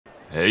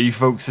Hey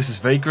folks, this is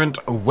Vagrant.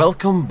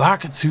 Welcome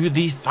back to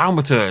the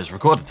Thaumaturge,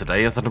 recorded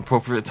today at an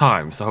appropriate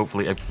time, so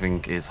hopefully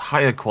everything is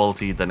higher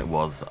quality than it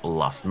was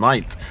last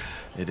night.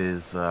 It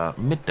is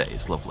midday,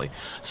 it's lovely.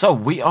 So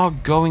we are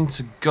going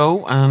to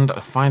go and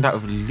find out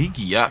if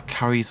Ligia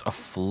carries a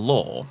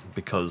flaw,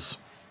 because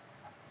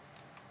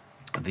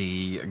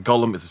the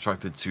golem is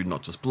attracted to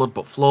not just blood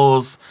but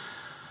flaws,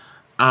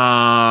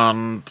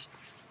 and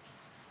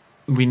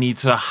we need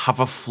to have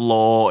a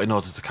flaw in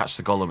order to catch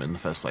the golem in the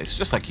first place,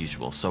 just like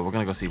usual. So we're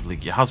going to go see if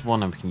Ligia has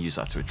one, and we can use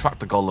that to attract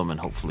the golem and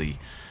hopefully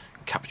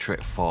capture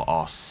it for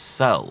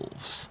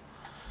ourselves.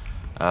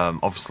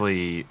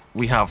 Obviously,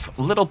 we have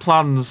little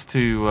plans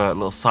to,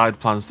 little side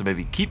plans to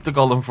maybe keep the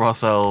golem for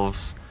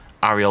ourselves.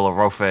 Ariel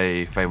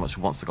Orofe very much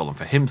wants the golem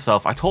for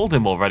himself. I told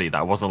him already that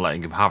I wasn't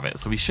letting him have it,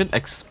 so we shouldn't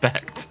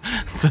expect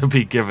to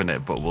be given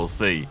it, but we'll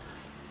see.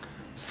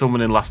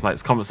 Someone in last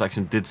night's comment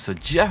section did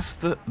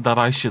suggest that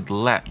I should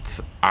let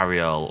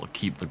Ariel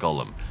keep the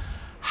golem.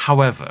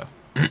 However,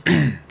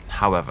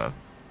 hello.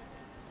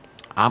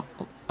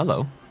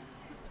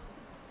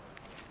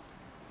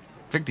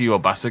 Victor, you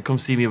old bastard, come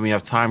see me when you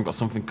have time. Got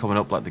something coming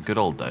up like the good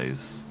old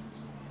days.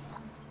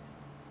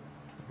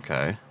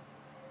 Okay.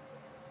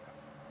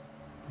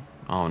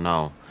 Oh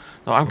no.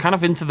 No, I'm kind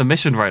of into the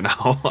mission right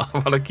now. I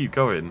want to keep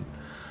going.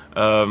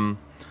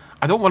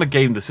 I don't want to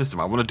game the system.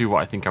 I want to do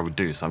what I think I would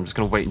do. So I'm just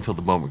going to wait until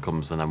the moment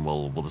comes and then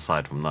we'll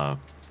decide from there.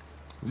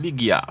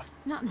 Ligia.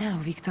 Not now,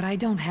 Victor. I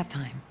don't have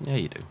time. Yeah,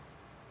 you do.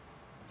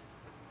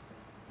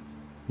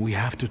 We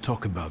have to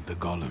talk about the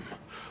golem.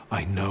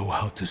 I know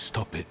how to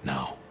stop it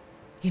now.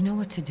 You know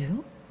what to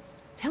do?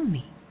 Tell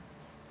me.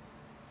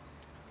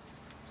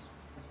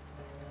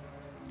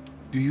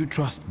 Do you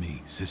trust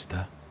me,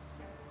 sister?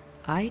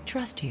 I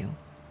trust you.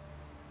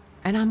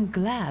 And I'm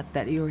glad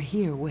that you're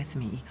here with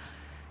me.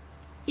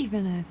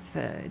 Even if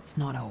it's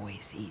not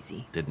always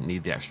easy. Didn't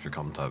need the extra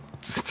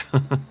context.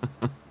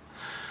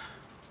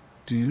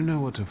 Do you know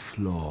what a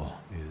flaw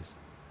is?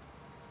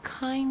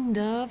 Kind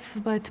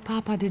of, but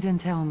Papa didn't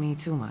tell me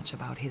too much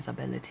about his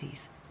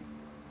abilities.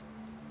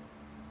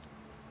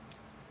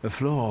 A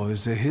flaw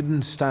is a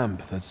hidden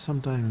stamp that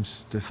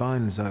sometimes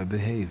defines our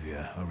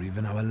behavior or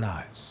even our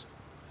lives.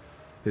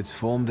 It's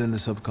formed in the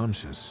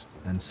subconscious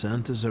and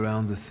centers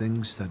around the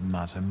things that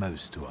matter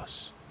most to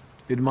us.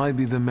 It might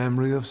be the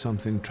memory of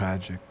something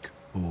tragic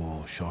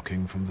or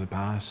shocking from the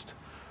past,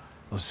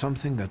 or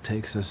something that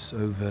takes us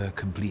over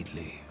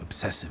completely,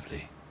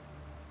 obsessively.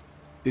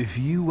 If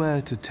you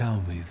were to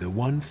tell me the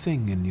one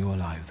thing in your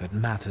life that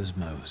matters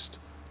most,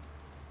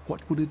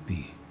 what would it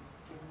be?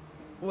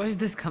 Where's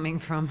this coming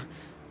from?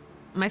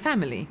 My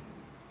family.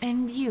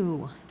 And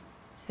you,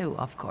 too,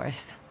 of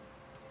course.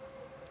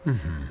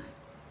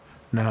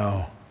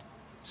 Now,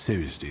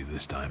 seriously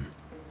this time.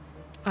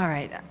 All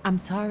right, I'm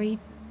sorry.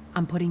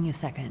 I'm putting you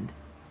second.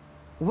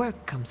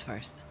 Work comes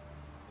first.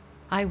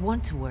 I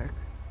want to work.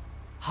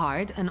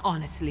 Hard and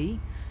honestly.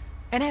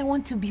 And I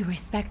want to be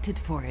respected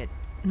for it.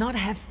 Not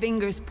have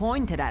fingers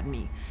pointed at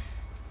me.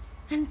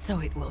 And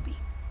so it will be.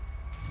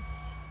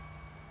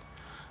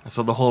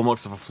 So the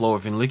hallmarks of a flaw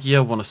within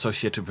Ligia, one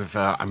associated with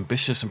her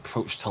ambitious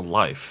approach to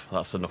life.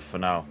 That's enough for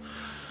now.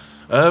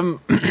 I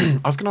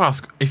was going to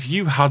ask, if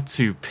you had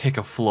to pick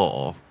a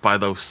flaw by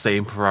those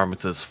same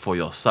parameters for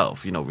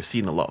yourself, you know, we've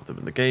seen a lot of them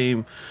in the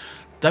game.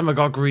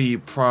 Demagoguery,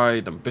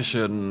 pride,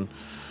 ambition,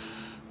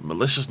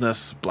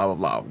 maliciousness, blah, blah,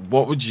 blah.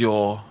 What would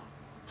your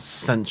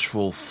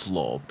central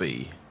flaw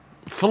be?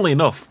 Funnily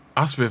enough,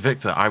 as with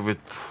Victor, I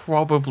would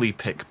probably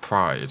pick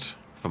pride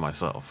for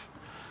myself.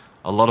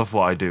 A lot of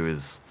what I do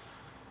is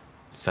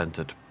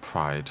centered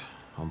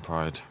on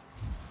pride.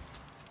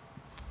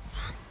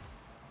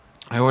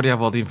 I already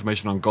have all the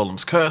information on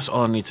Golem's curse.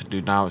 All I need to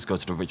do now is go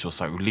to the ritual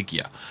site with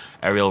Ligia.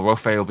 Ariel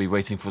Orofe will be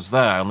waiting for us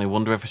there. I only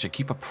wonder if I should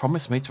keep a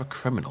promise made to a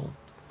criminal.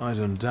 I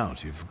don't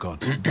doubt you've got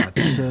that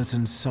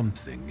certain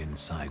something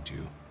inside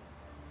you.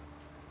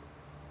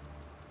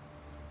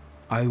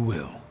 I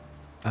will.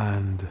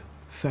 And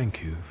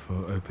thank you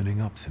for opening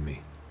up to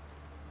me.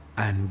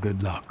 And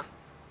good luck.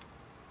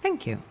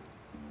 Thank you.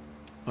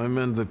 I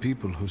meant the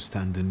people who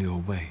stand in your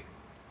way.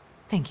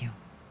 Thank you.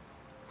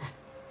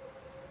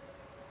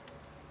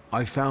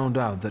 I found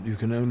out that you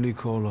can only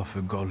call off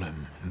a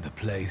golem in the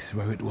place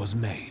where it was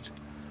made.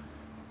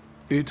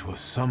 It was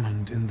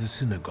summoned in the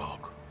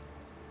synagogue.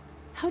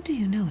 How do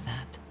you know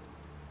that?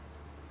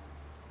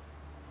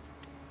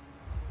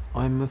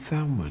 I'm a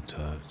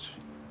thaumaturge.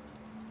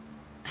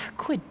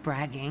 Quit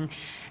bragging.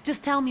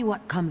 Just tell me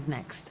what comes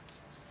next.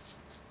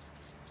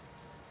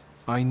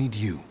 I need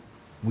you.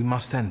 We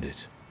must end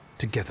it.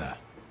 Together.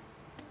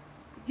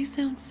 You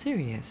sound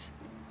serious.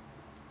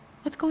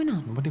 What's going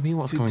on? What do you mean,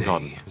 what's going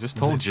on? I just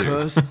told you. The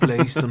curse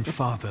placed on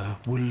Father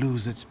will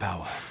lose its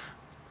power.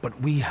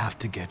 But we have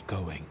to get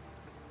going.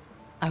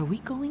 Are we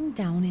going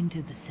down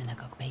into the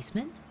synagogue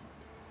basement?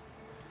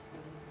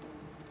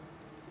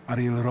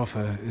 Ariel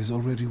Orofe is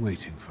already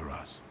waiting for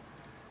us.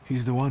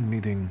 He's the one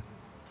leading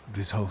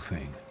this whole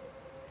thing.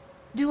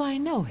 Do I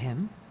know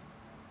him?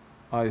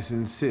 I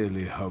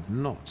sincerely hope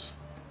not.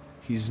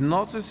 He's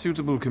not a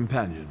suitable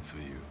companion for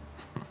you.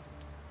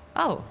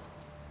 Oh,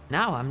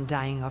 now I'm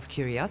dying of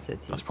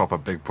curiosity. That's proper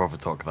Big Brother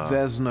talk, though.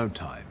 There's no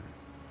time.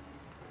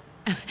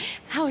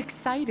 How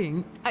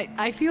exciting.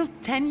 I feel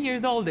 10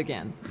 years old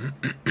again.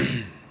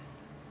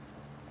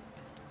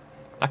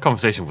 That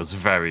conversation was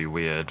very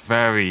weird,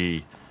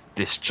 very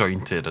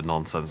disjointed and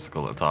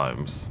nonsensical at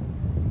times.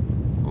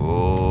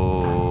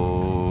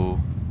 Oh,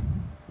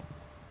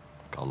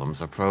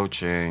 Golem's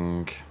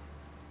approaching.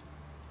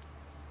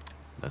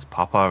 There's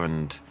Papa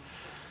and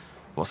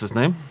what's his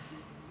name?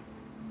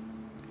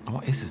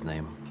 What is his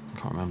name? I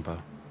can't remember.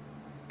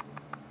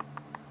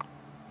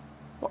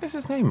 What is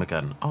his name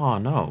again? Oh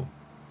no,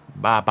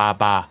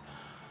 Ba.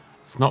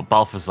 It's not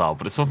Balthazar,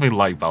 but it's something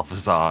like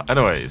Balthazar.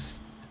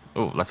 Anyways,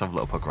 oh, let's have a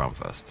little poke around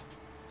first.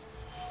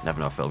 Never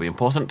know if it'll be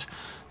important.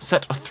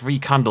 Set of 3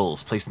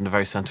 candles placed in the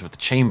very center of the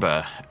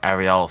chamber.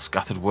 Ariel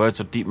scattered words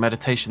of deep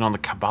meditation on the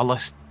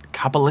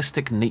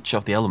Kabbalistic nature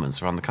of the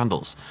elements around the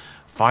candles.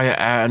 Fire,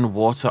 air, and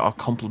water are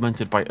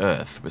complemented by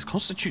earth, which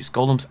constitutes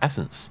Golem's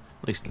essence,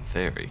 at least in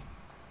theory.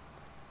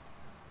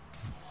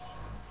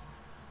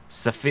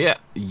 Sefer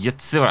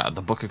Yetzirah,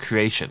 the Book of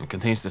Creation,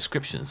 contains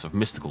descriptions of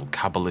mystical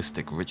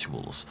Kabbalistic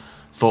rituals.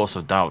 Thoughts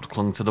of doubt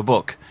clung to the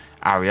book.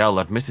 Ariel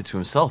admitted to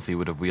himself he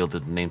would have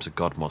wielded the names of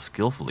God more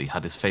skillfully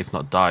had his faith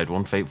not died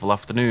one fateful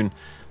afternoon.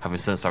 Having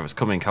sensed I was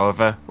coming,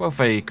 however,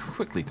 Rofe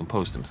quickly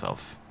composed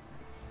himself.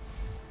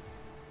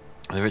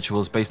 The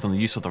ritual is based on the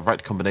use of the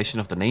right combination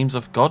of the names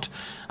of God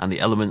and the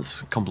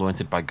elements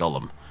complemented by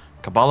Golem.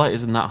 Kabbalah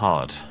isn't that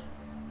hard.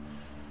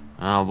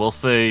 We'll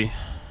see.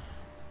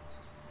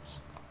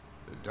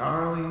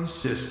 Darling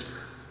sister,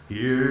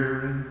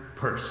 here in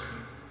person.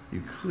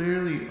 You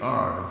clearly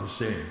are of the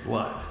same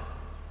blood.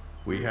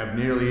 We have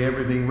nearly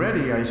everything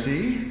ready, I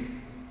see.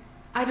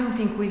 I don't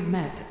think we've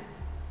met.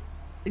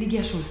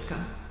 Ligia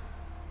Szulska.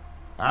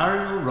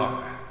 Ariel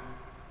Roffa.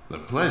 The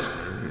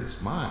pleasure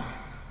is mine.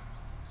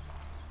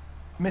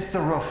 Mr.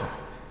 Roffa,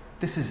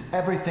 this is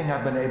everything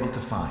I've been able to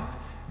find.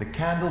 The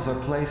candles are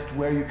placed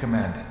where you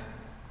commanded.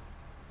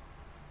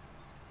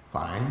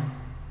 Fine.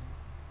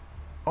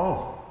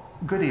 Oh,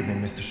 good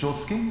evening, Mr.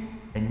 Szulski.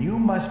 And you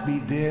must be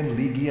dear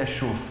Ligia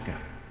Szulska.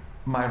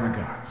 My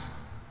regards.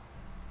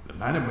 The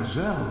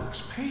mademoiselle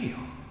looks pale.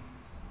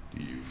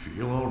 Do you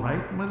feel all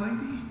right, my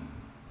lady?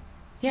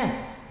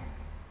 Yes,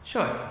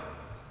 sure.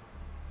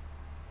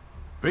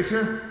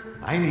 Victor,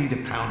 I need a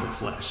pound of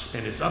flesh,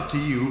 and it's up to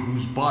you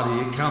whose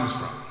body it comes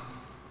from.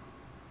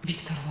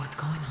 Victor, what's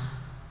going on?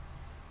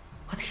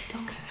 What's he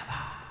talking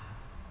about?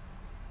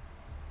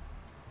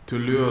 To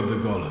lure the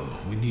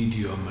Golem, we need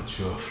your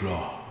mature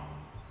flaw.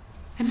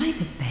 Am I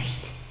the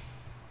bait?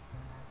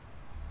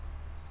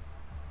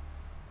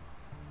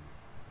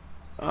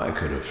 I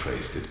could have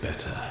phrased it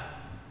better.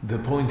 The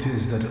point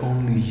is that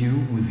only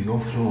you with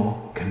your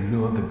flaw can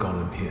lure the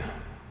Golem here.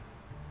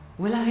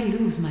 Will I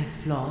lose my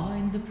flaw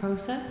in the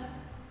process?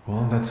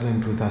 One that's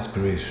linked with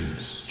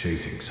aspirations,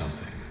 chasing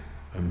something.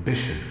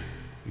 Ambition,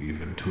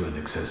 even to an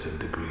excessive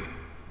degree.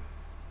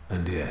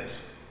 And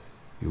yes,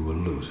 you will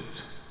lose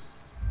it.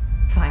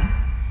 Fine.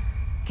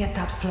 Get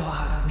that flaw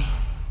out of me.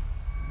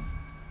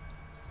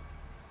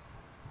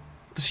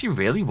 Does she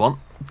really want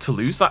to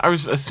lose that?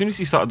 As soon as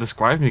he started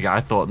describing it, I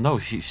thought, no,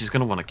 she's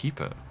going to want to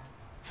keep it.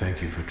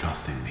 Thank you for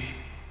trusting me.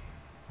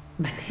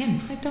 But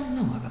him, I don't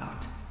know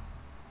about.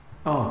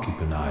 I'll keep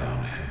an eye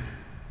on him.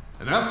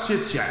 Enough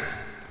chit-chat.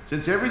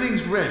 Since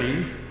everything's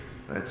ready,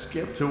 let's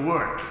get to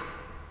work.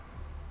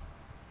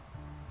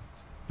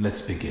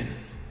 Let's begin.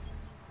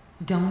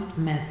 Don't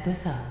mess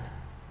this up.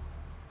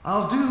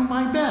 I'll do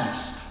my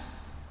best.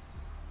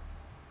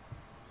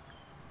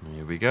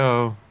 Here we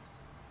go.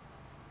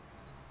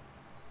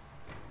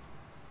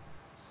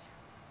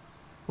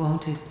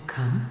 Won't it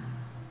come?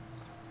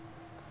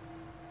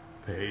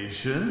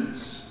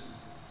 Patience.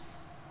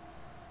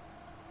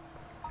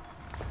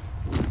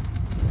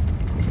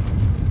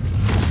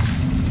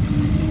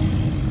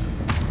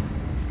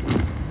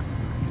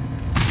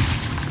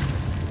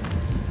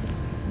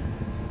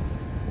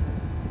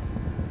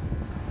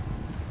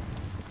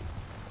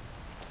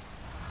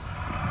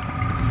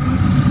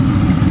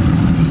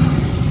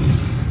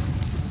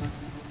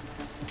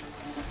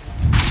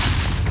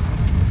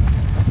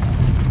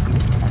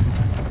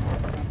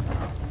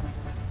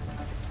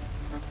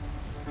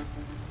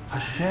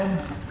 Hashem,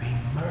 be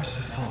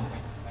merciful.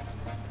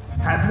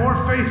 Have more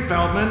faith,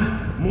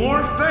 Feldman.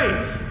 More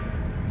faith.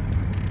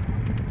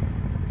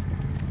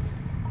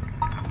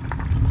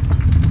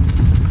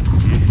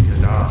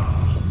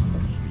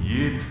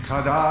 Yit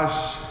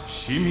Kadash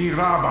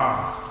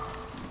Shimiraba.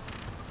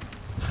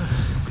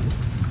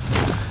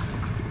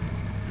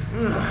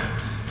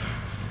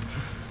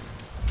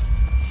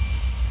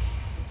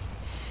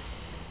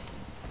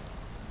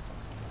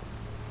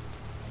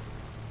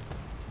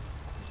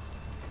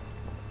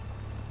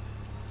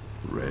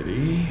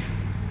 Ready?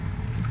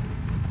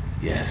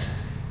 Yes.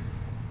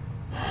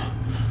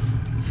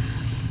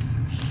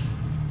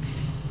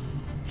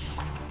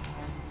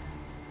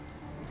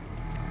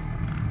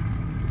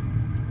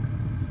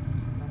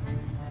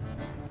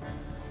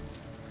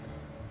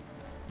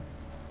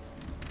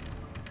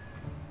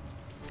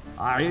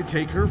 I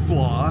take her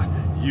flaw,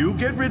 you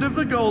get rid of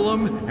the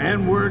golem,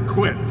 and we're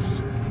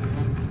quits.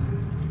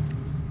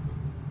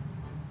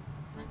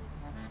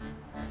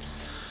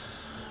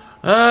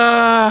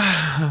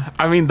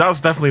 I mean,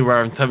 that's definitely where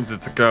I'm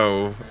tempted to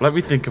go. Let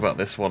me think about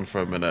this one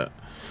for a minute.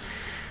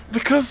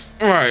 Because,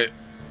 right,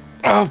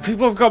 oh,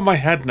 people have got my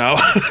head now.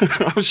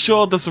 I'm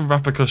sure there's some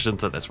repercussion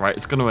to this, right?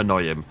 It's going to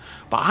annoy him.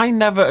 But I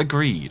never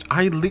agreed.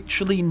 I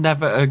literally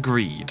never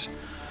agreed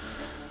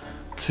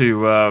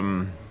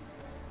to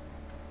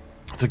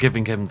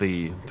giving him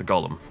the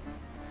golem.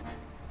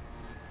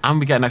 And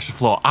we get an extra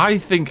floor. I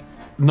think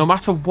no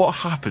matter what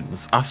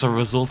happens as a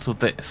result of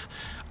this,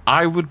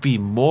 I would be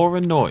more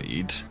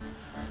annoyed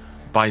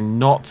by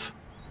not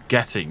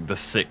getting the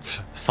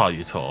 6th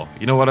salutor.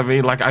 You know what I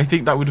mean? Like, I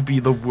think that would be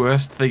the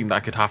worst thing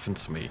that could happen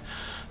to me.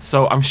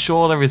 So I'm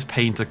sure there is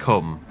pain to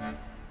come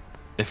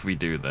if we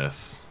do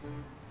this.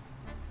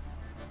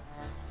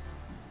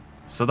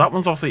 So that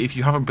one's obviously, if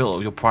you haven't built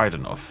up your pride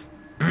enough,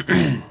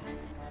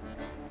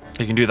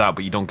 you can do that,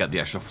 but you don't get the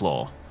extra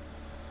floor.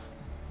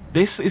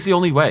 This is the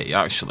only way,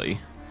 actually.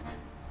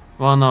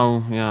 Well,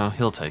 no, yeah,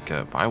 he'll take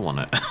it, but I want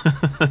it.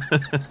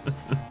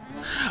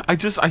 I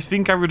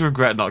think I would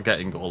regret not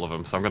getting all of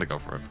them, so I'm gonna go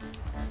for it.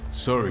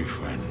 Sorry,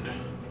 friend.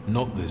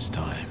 Not this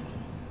time.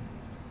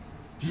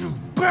 You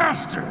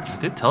bastard! I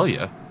did tell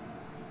you.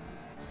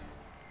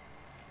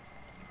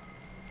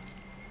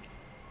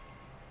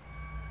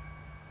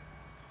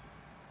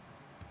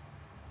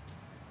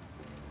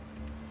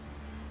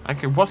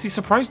 Okay, what's he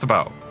surprised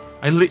about?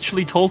 I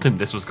literally told him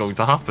this was going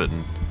to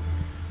happen.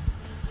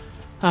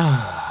 Okay.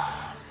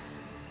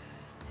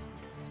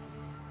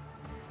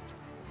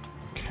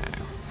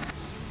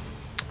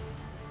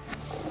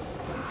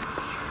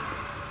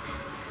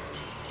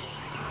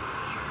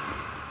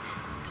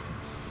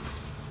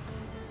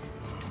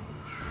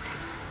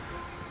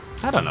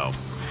 I don't know.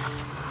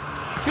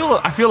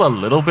 I feel a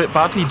little bit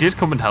bad. He did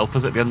come and help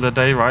us at the end of the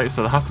day, right?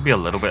 So there has to be a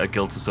little bit of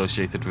guilt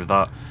associated with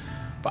that.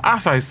 But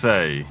as I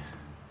say,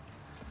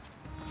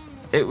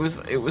 it was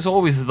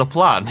always the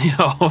plan, you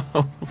know.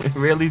 It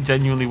really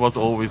genuinely was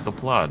always the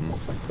plan.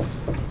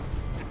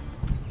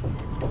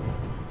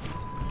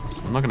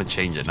 I'm not gonna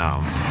change it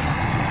now.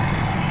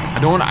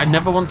 I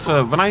never want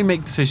to, when I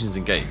make decisions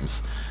in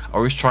games, I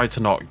always try to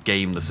not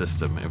game the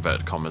system,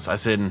 inverted commas,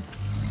 as in,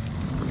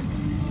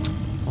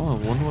 oh, I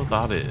wonder what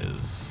that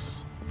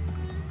is.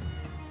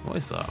 What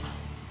is that?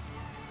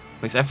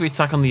 Makes every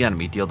attack on the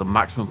enemy deal the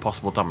maximum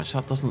possible damage.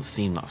 That doesn't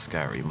seem that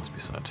scary, must be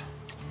said.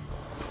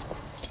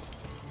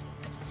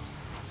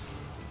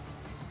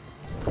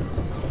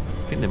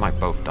 I think they might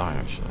both die,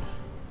 actually.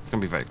 It's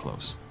gonna be very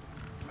close.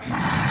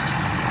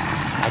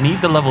 I need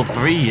the level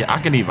 3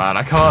 agony, man.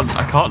 I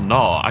can't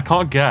not. I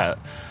can't get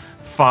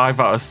 5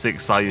 out of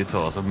 6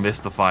 salutors and miss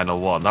the final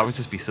one. That would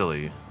just be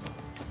silly.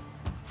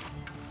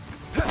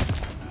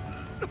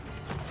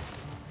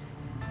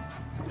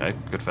 Okay,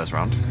 good first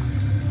round.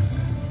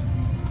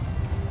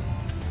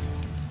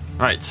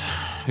 Right,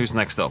 who's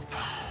next up?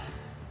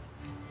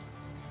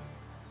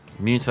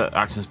 Immune to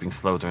actions being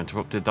slowed or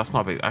interrupted. That's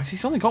not a big. Actually,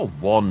 he's only got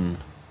 1.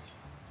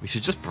 We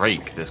should just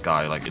break this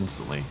guy, like,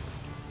 instantly.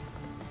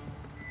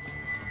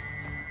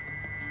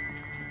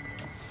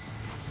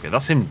 Okay,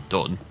 that's him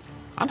done.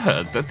 And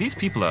her. These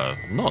people are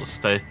nuts.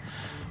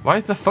 Why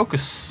is the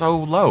focus so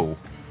low?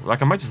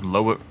 Like, I might just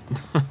lower it.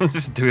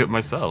 Just do it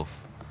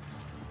myself.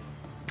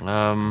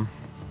 Throw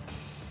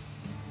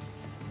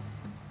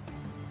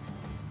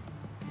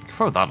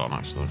that on,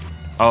 actually.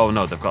 Oh,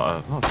 no, they've got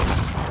a... Oh,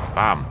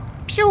 bam.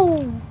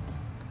 Pew!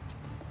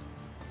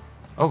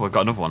 Oh, we've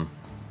got another one.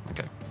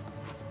 Okay.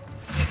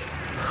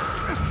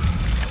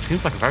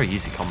 Seems like a very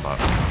easy combat.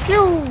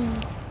 Pew!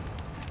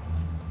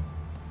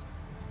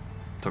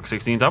 Took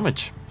 16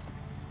 damage.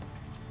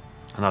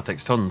 And that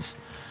takes tons.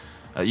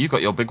 You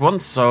got your big one,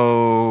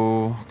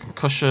 so...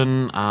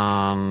 Concussion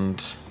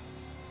and...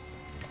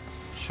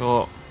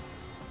 Short.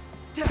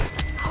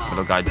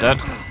 Little guy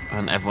dead.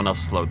 And everyone else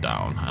slowed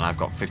down. And I've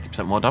got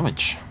 50% more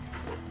damage.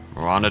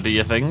 Rana, do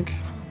you think?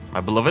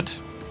 My beloved?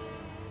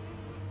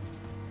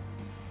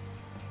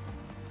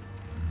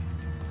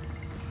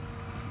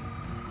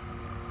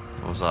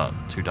 What was that?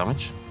 2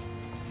 damage?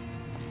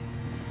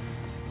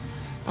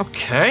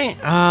 Okay,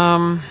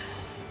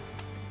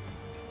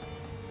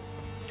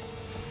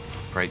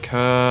 break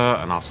her,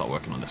 and I'll start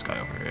working on this guy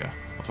over here.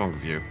 What's wrong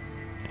with you?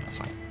 Yeah, that's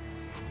fine.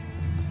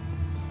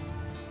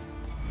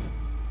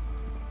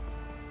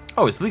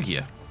 Oh, it's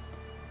Ligia.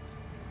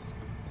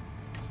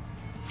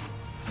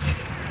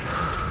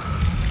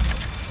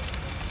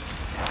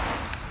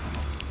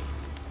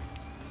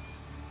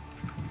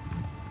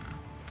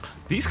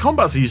 These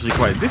combats are usually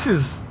quite... This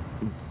is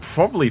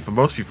probably, for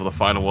most people, the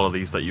final one of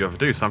these that you ever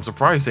do, so I'm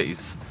surprised that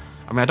it's...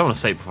 I mean, I don't want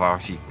to say before I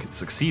actually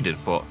succeeded,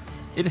 but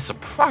it is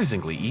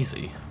surprisingly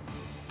easy.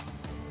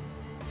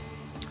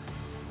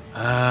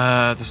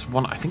 This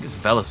one, I think it's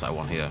Velis I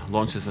want here.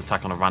 Launches an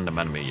attack on a random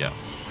enemy, yeah.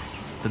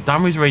 The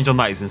damage range on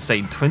that is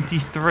insane.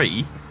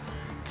 23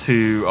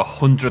 to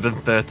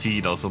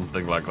 113 or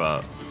something like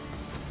that.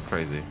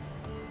 Crazy.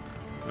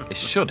 It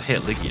should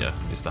hit Ligia,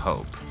 is the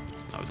hope.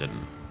 it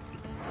didn't.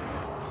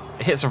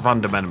 It hits a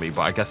random enemy,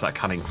 but I guess that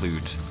can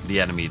include the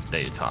enemy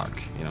they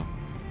attack, you know?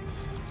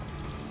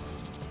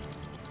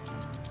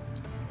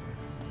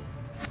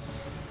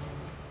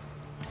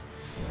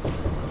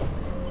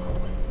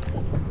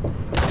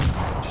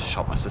 Just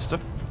shot my sister.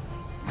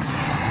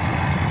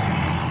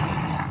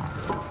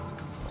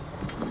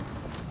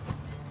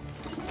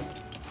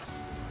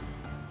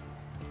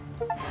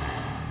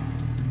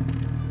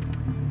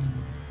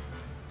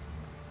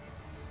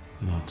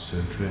 Not so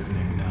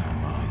threatening now,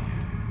 are you?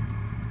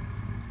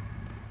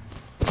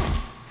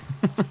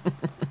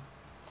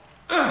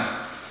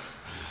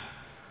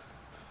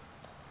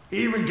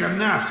 Even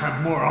Ganefs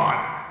have more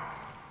honor.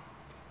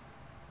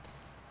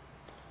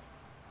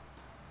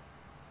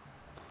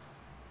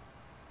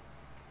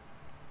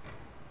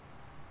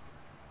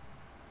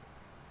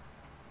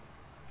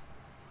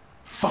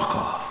 Fuck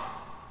off!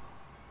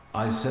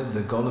 I said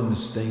the golem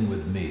is staying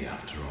with me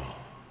after all.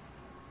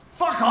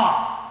 Fuck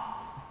off!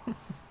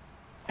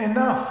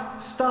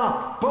 Enough!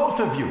 Stop! Both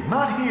of you!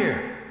 Not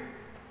here!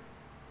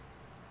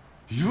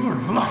 You're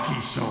lucky,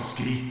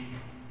 Shulsky.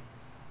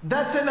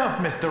 That's enough,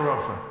 Mr.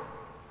 Rofer.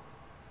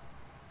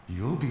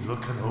 You'll be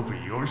looking over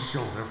your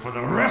shoulder for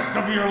the rest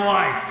of your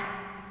life.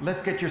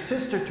 Let's get your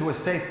sister to a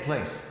safe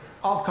place.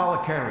 I'll call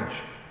a carriage.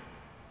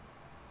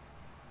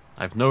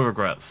 I have no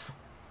regrets.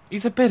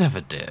 He's a bit of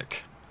a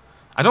dick.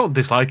 I don't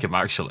dislike him,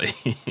 actually,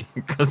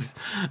 because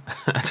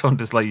I don't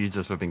dislike you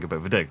just for being a bit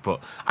of a dick,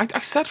 but I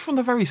said from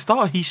the very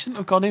start he shouldn't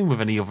have gone in with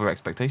any other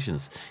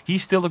expectations. He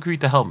still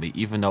agreed to help me,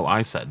 even though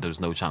I said there was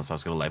no chance I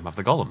was going to let him have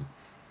the golem.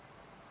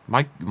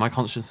 My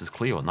conscience is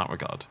clear in that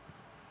regard.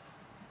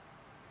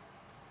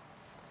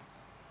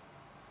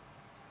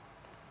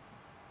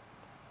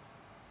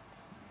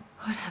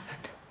 What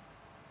happened?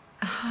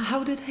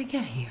 How did I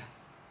get here?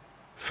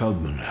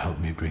 Feldman helped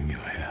me bring you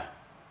here.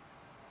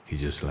 He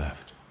just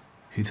left.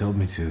 He told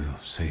me to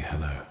say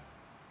hello.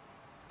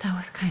 That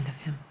was kind of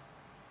him.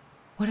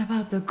 What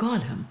about the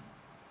golem?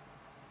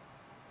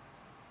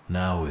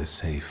 Now we're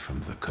safe from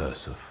the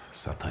curse of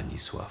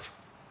Satanisław.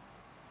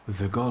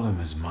 The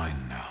golem is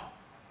mine now.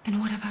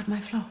 And what about my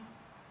flaw?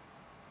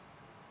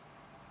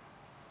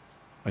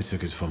 I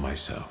took it for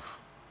myself.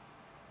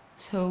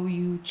 So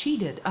you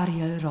cheated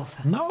Ariel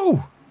Rofer?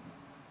 No!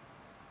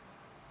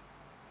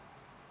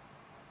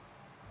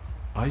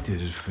 I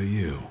did it for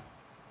you.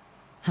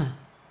 Huh.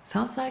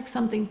 Sounds like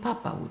something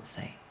Papa would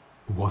say.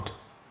 What?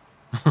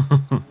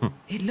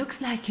 It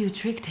looks like you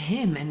tricked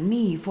him and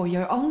me for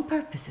your own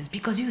purposes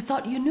because you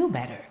thought you knew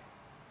better.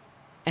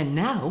 And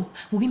now,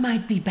 we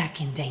might be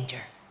back in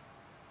danger.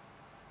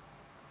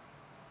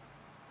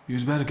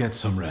 You'd better get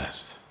some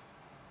rest.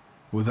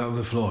 Without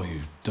the floor,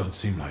 you don't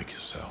seem like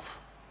yourself.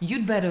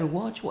 You'd better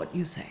watch what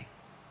you say.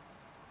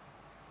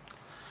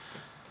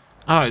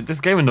 Alright,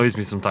 this game annoys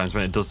me sometimes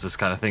when it does this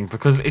kind of thing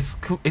because it's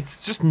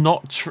just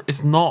not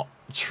it's not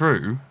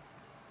true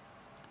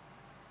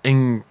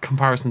in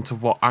comparison to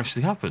what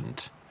actually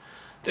happened.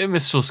 Dear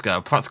Miss Shulska,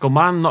 a practical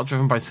man, not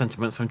driven by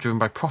sentiments, I'm driven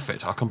by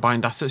profit. Our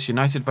combined assets,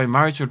 united by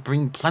marriage, would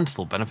bring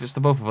plentiful benefits to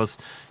both of us.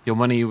 Your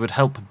money would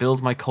help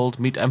build my cold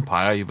meat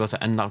empire. You'll be able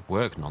to end that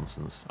work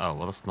nonsense. Oh,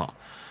 well, that's not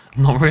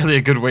really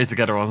a good way to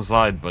get her on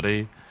side,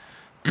 buddy.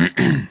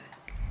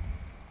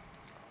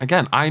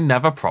 Again, I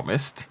never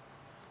promised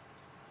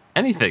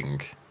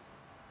anything.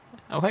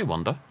 Oh, hey,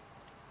 Wanda.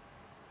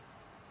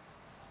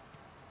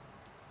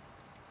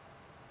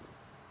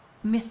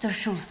 Mr.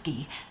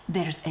 Shulsky,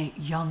 there's a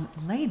young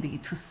lady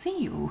to see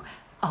you.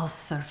 I'll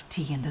serve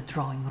tea in the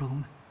drawing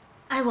room.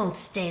 I won't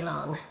stay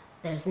long.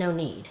 There's no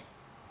need.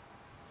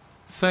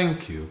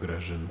 Thank you,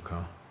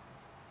 Grażynka.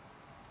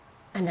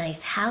 A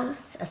nice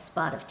house, a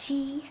spot of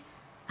tea,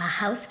 a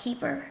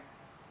housekeeper.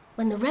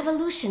 When the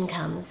revolution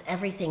comes,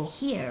 everything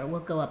here will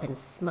go up in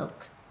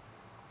smoke.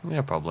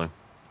 Yeah, probably.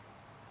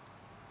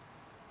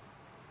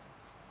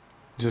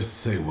 Just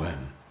say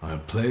when. I'll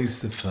place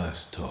the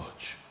first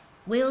torch.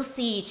 We'll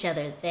see each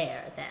other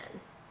there,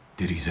 then.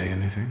 Did he say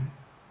anything?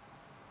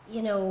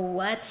 You know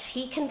what?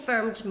 He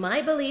confirmed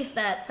my belief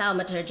that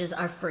thaumaturges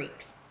are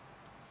freaks.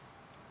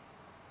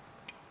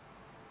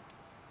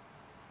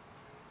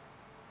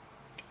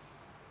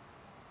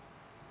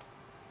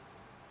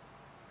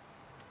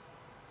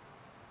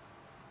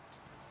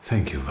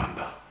 Thank you,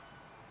 Wanda.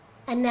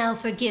 And now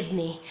forgive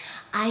me.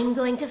 I'm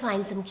going to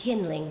find some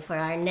kindling for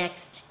our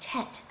next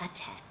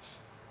tete-a-tete.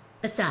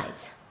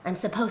 Besides, I'm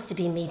supposed to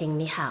be meeting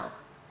Michał.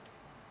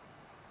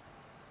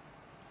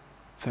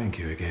 Thank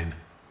you again.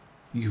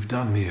 You've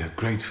done me a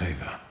great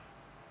favor.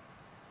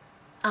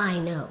 I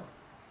know.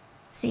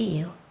 See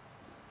you.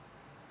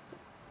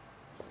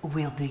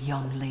 Will the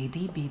young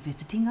lady be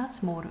visiting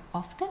us more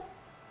often?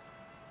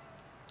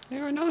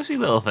 You're a nosy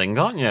little thing,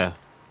 aren't you?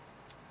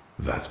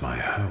 That's my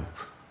hope.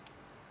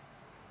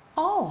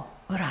 Oh,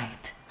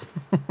 right.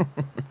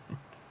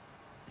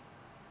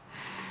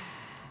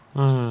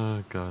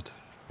 Oh, God.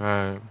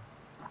 Right.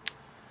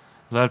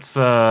 Let's,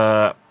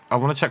 I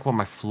want to check what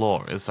my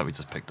floor is that we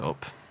just picked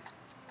up.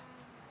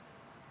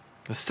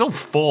 There's still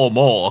 4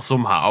 more,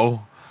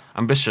 somehow.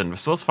 Ambition.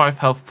 Restores 5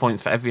 health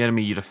points for every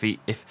enemy you defeat.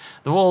 If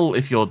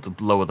you're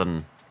lower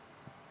than...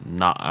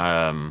 Not,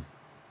 I'm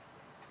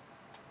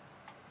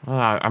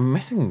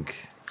missing...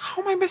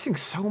 How am I missing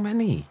so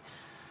many?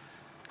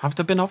 Have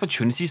there been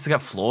opportunities to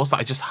get floors that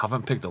I just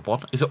haven't picked up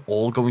on? Is it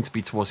all going to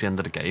be towards the end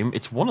of the game?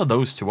 It's one of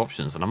those two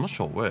options, and I'm not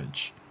sure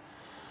which.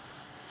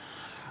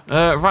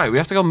 Right, we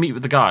have to go meet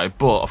with the guy,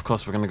 but of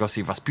course we're going to go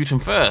see Rasputin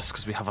first,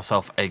 because we have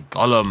ourselves a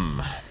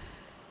golem.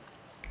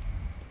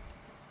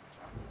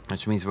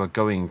 Which means we're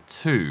going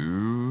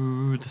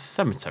to the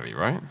cemetery,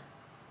 right?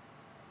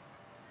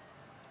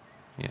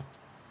 Yeah.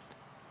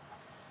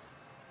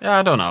 Yeah,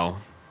 I don't know.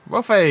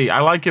 Rofe,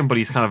 I like him, but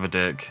he's kind of a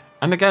dick.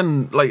 And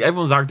again, like,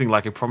 everyone's acting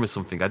like I promised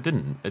something I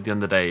didn't. At the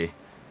end of the day,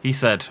 he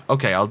said,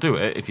 okay, I'll do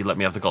it if you let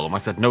me have the golem. I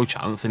said, no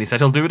chance. And he said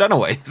he'll do it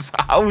anyways.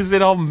 How is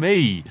it on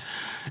me?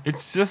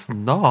 It's just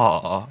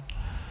not.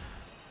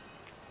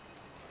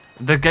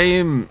 The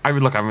game...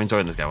 Look, I'm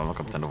enjoying this game. I'm not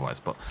going to pretend otherwise.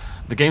 But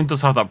the game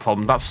does have that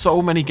problem that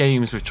so many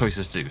games with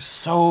choices do.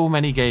 So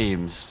many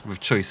games with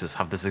choices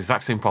have this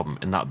exact same problem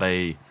in that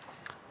they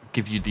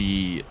give you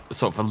the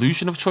sort of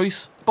illusion of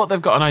choice, but they've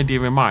got an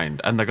idea in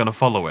mind and they're going to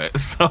follow it.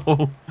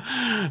 So,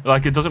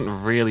 like, it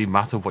doesn't really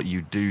matter what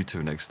you do to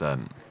an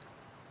extent.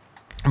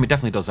 I mean, it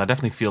definitely does. I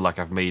definitely feel like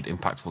I've made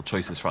impactful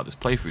choices throughout this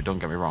playthrough, don't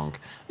get me wrong.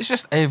 It's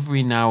just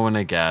every now and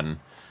again,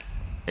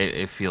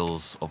 it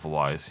feels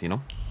otherwise, you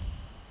know?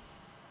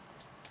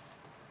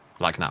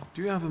 Like now.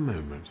 Do you have a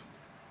moment?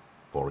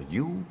 For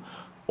you,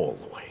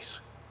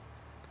 always.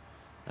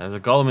 There's a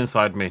golem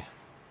inside me.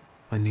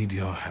 I need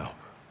your help.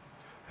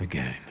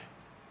 Again.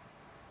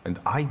 And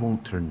I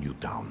won't turn you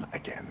down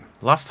again.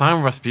 Last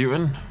time,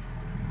 Rasputin.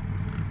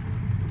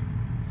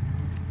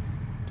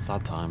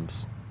 Sad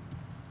times.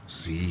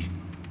 See?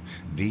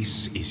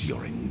 This is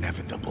your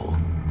inevitable,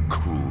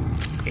 cruel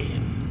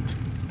end.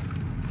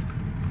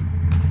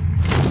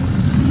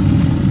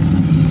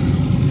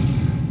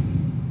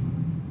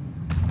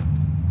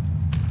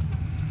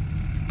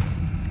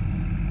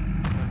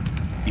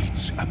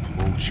 It's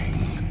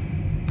approaching.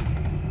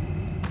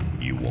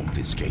 You won't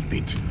escape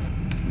it,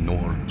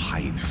 nor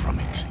hide from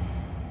it.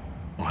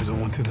 I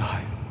don't want to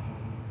die.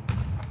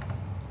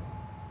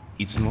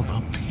 It's not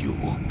up to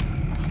you.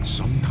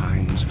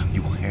 Sometimes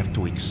you have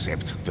to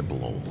accept the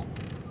blow.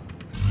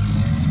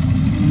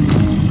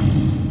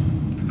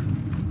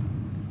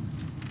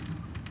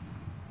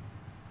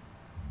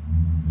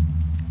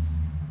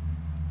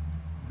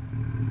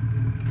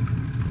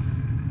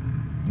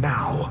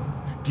 Now,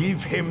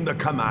 give him the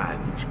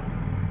command.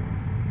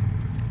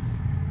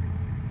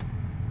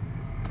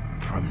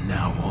 From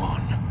now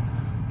on,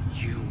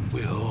 you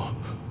will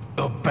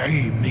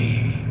obey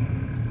me.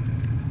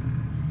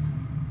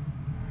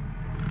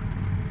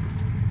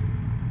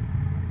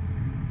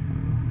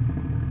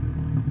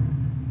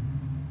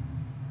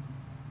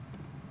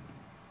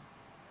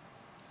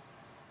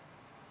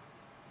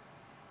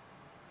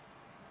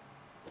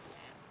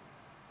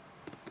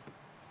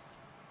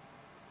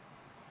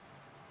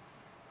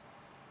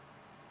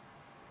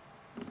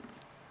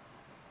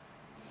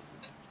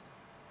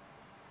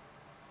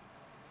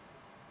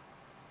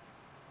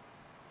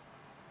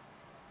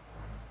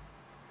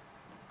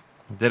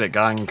 Did it,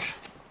 gang.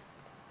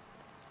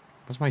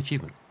 Where's my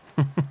achievement?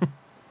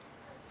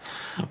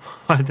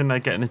 Why didn't I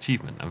get an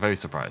achievement? I'm very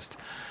surprised.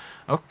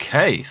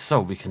 Okay, so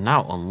we can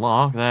now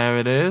unlock... There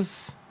it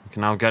is. We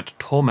can now get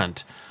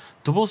Torment.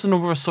 Doubles the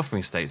number of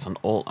suffering states on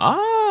all...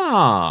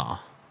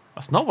 Ah!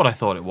 That's not what I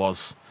thought it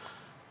was.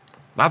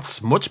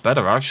 That's much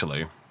better,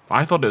 actually.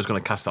 I thought it was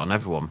going to cast it on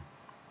everyone.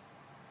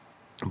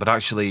 But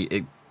actually,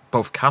 it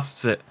both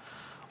casts it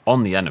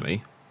on the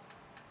enemy,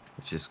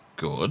 which is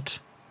good.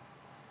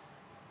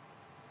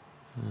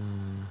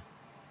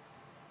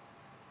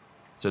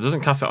 So it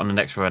doesn't cast it on an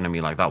extra enemy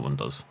like that one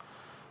does,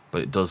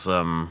 but it does,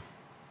 yeah,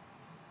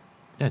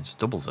 it just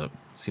doubles it.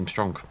 Seems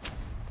strong.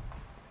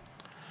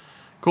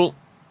 Cool.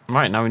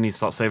 Right, now we need to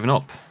start saving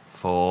up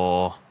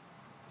for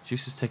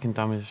reduces taking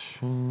damage,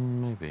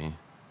 maybe.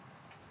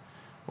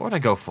 What would I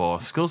go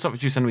for? Skills that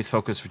reduce enemies'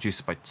 focus, reduce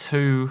it by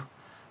 2.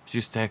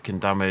 Reduce taking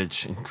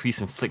damage,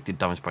 increase inflicted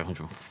damage by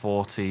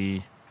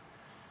 140.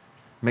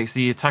 Makes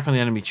the attack on the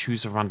enemy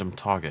choose a random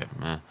target.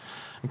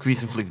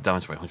 Increase inflicted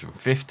damage by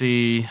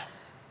 150.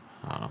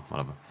 I don't know,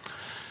 whatever.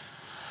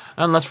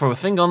 And let's throw a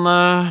thing on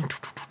there.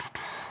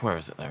 Where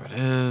is it? There it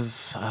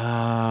is.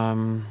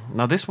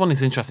 Now this one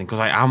is interesting because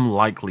I am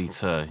likely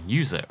to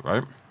use it,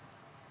 right?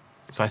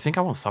 So I think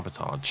I want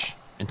sabotage.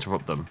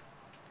 Interrupt them.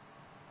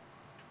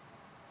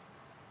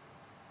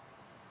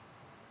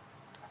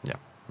 Yeah,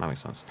 that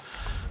makes sense.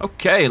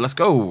 Okay, let's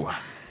go.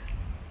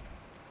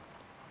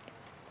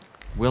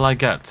 Will I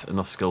get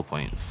enough skill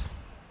points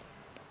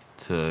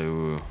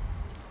to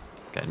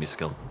get a new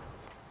skill?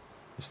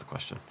 Is the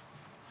question.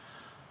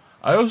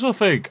 I also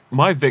think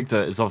my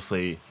Victor is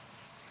obviously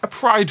a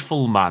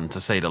prideful man,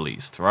 to say the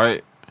least,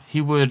 right?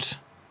 He would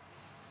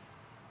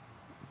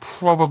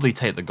probably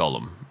take the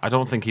golem. I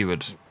don't think he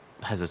would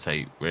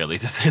hesitate, really,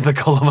 to take the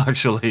golem,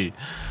 actually.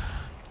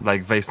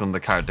 Like, based on the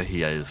character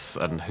he is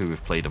and who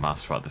we've played him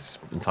as throughout this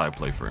entire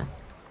playthrough.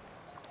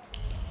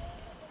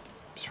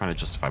 Just trying to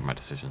justify my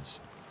decisions.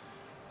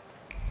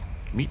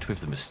 Meet with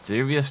the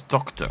mysterious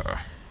doctor.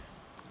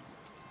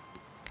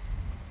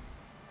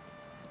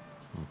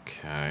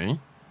 Okay.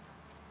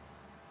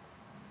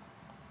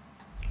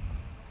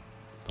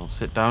 Don't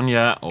sit down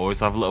yet.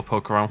 Always have a little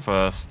poke around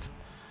first.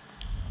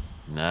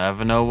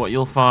 Never know what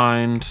you'll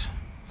find.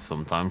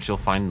 Sometimes you'll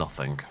find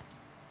nothing.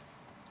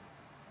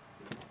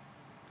 I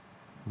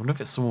wonder if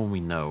it's someone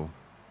we know.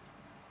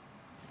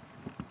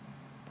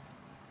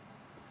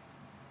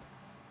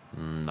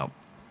 Nope.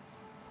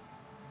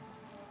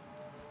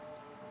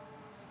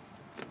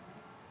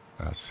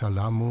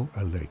 Assalamu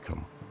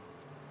alaikum.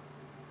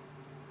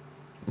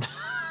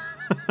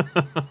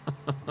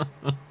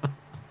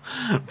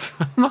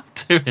 I'm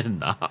not doing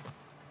that.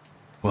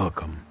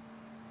 Welcome.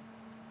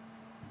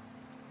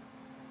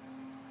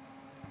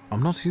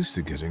 I'm not used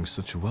to getting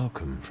such a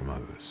welcome from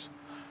others.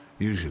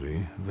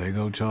 Usually, they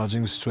go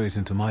charging straight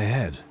into my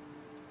head.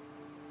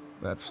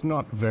 That's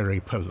not very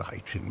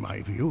polite in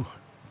my view.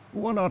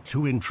 One ought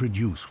to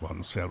introduce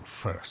oneself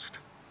first.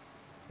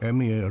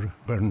 Emir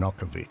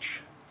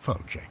Bernakovich,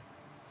 Thaumaturge.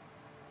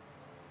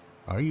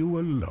 Are you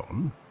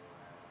alone?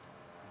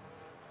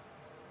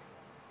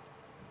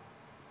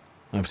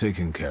 I've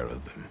taken care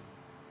of them.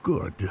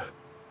 Good.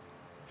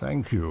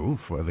 Thank you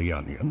for the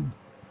onion.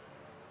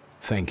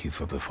 Thank you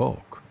for the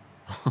fork.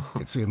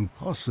 It's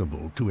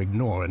impossible to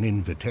ignore an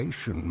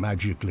invitation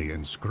magically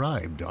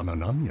inscribed on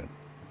an onion.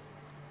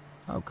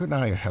 How can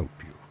I help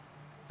you?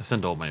 I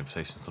send all my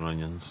invitations on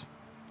onions.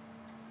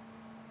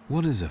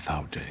 What is a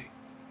Thaumaturge?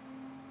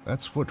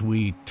 That's what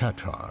we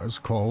Tatars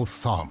call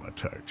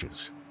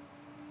thaumaturges.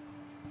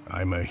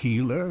 I'm a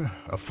healer,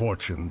 a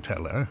fortune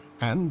teller,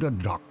 and a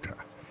doctor.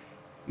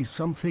 Is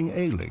something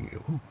ailing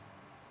you?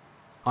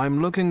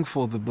 I'm looking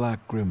for the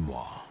Black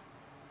Grimoire.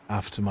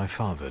 After my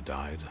father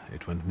died,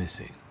 it went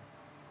missing.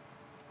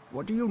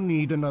 What do you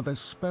need another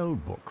spell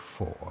book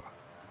for?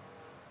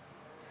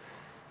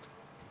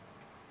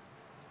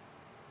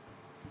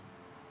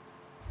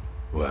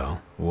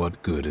 Well,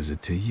 what good is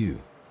it to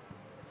you?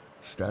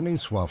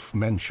 Stanisław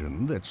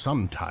mentioned that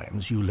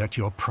sometimes you let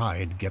your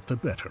pride get the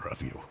better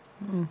of you.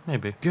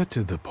 Maybe. Get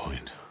to the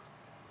point.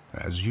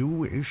 As you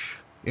wish.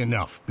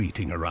 Enough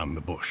beating around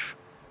the bush.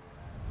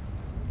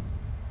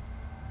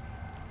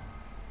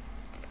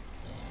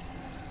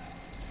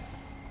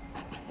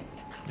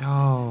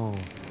 Oh.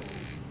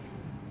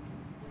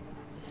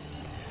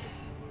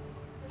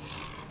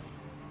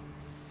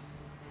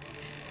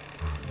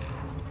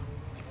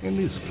 In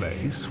this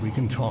place, we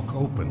can talk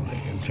openly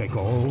and take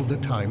all the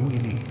time we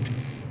need.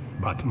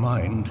 But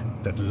mind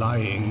that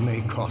lying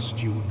may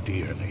cost you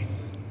dearly.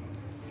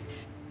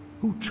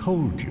 Who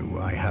told you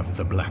I have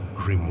the Black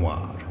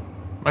Grimoire?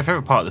 My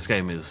favourite part of this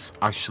game is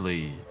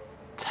actually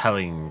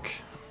telling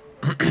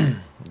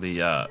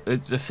the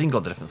single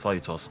different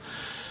salutors.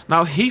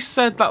 Now, he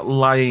said that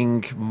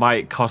lying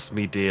might cost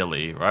me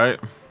dearly, right?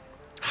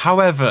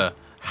 However,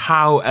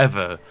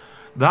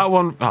 that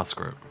one... Ah,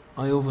 screw it.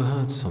 I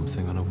overheard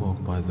something on a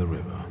walk by the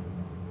river.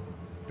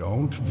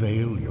 Don't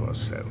veil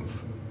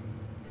yourself.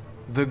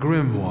 The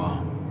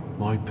Grimoire.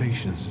 My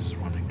patience is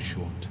running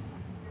short.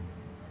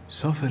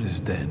 Sofet is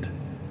dead.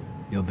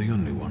 You're the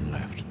only one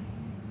left.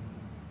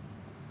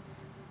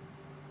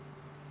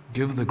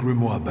 Give the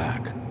Grimoire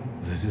back.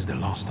 This is the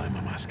last time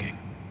I'm asking.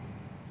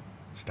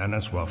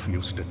 Stanisław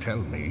used to tell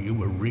me you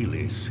were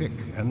really sick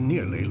and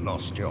nearly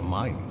lost your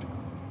mind.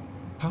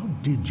 How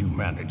did you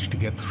manage to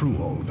get through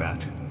all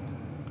that?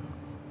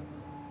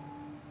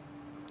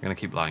 I'm going to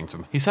keep lying to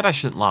him. He said I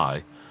shouldn't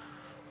lie,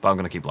 but I'm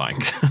going to keep lying.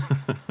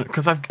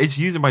 Because it's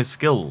using my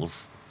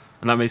skills,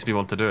 and that makes me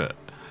want to do it.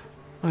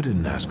 I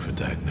didn't ask for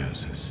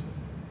diagnosis.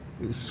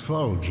 This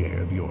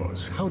Thaumaturge of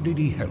yours, how did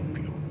he help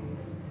you?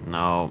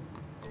 No.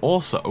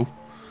 Also,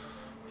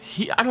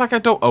 I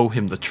don't owe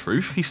him the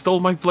truth. He stole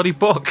my bloody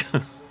book.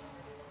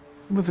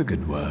 With a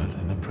good word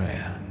and a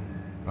prayer.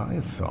 I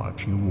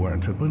thought you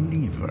weren't a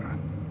believer.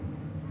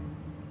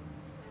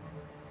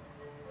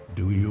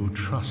 Do you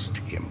trust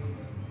him?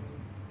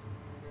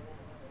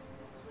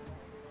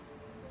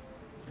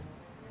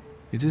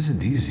 It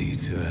isn't easy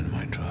to earn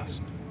my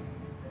trust.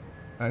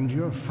 And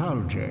your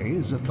Thaumaturge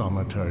is a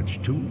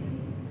thaumaturge too?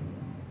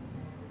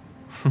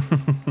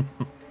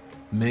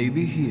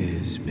 Maybe he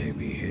is,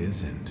 maybe he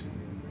isn't.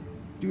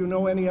 Do you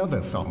know any other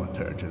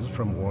thaumaturges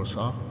from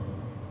Warsaw?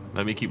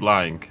 Let me keep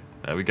lying.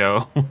 There we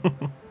go.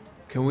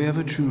 Can we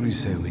ever truly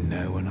say we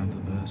know another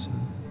person?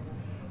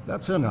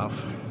 That's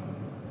enough.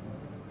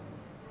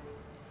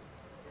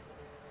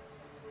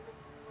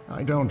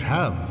 I don't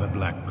have the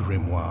Black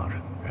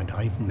Grimoire, and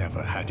I've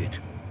never had it.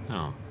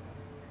 Oh.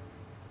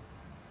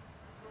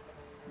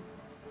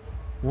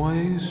 Why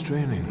are you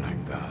straining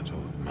like that,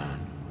 old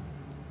man?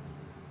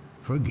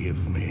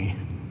 Forgive me.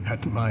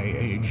 At my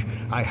age,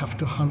 I have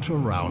to hunt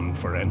around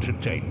for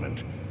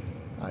entertainment.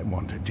 I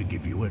wanted to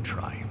give you a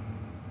try.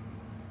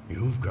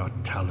 You've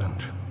got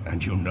talent,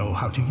 and you know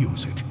how to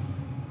use it.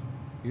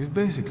 You've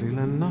basically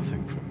learned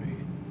nothing from me.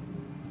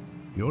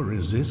 Your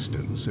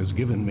resistance has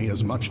given me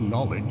as much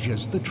knowledge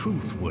as the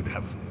truth would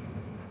have.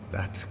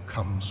 That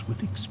comes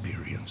with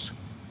experience.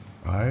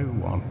 I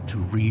want to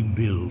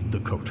rebuild the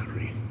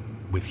coterie,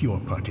 with your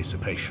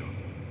participation.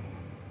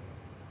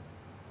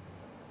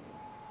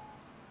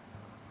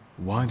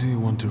 Why do you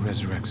want to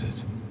resurrect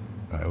it?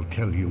 I'll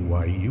tell you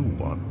why you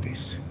want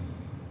this.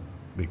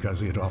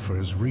 Because it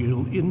offers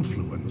real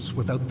influence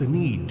without the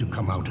need to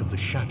come out of the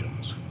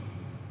shadows.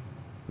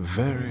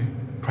 Very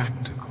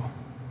practical.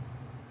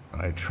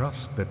 I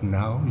trust that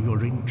now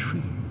you're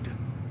intrigued.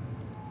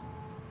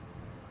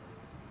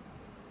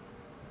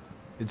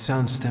 It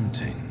sounds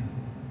tempting.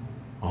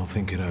 I'll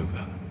think it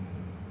over.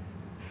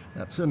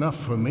 That's enough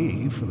for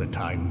me for the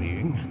time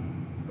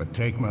being. But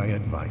take my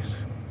advice.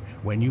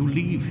 When you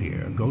leave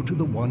here, go to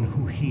the one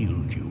who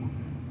healed you.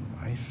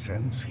 I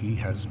sense he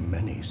has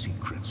many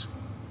secrets.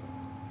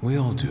 We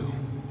all do,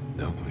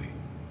 don't we?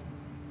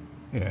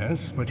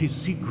 Yes, but his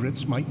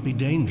secrets might be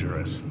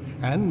dangerous,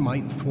 and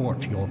might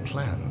thwart your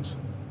plans.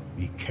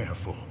 Be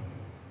careful.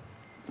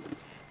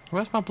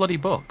 Where's my bloody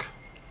book?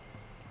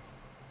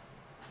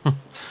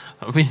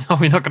 Are we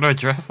not going to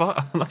address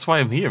that? That's why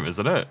I'm here,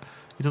 isn't it?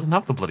 He doesn't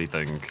have the bloody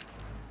thing.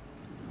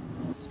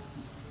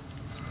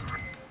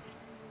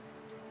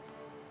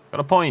 Got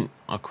a point.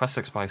 Our quest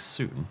expires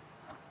soon.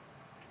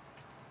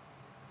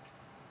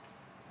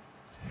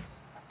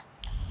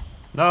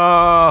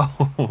 No!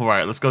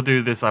 Right, let's go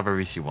do this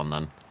Aberishi one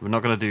then. We're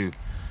not going to do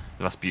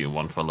the Rasputin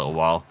one for a little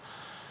while.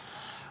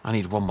 I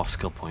need one more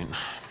skill point.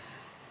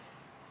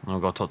 I'll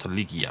go talk to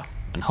Ligia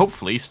and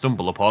hopefully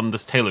stumble upon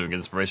this tailoring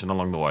inspiration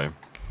along the way.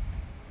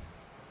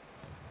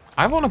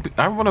 I want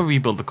to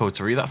rebuild the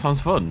coterie. That sounds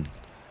fun.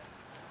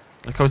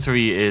 The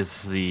coterie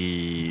is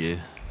the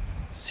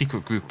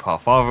secret group our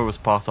father was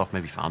part of,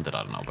 maybe founded,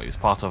 I don't know, but he was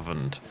part of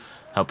and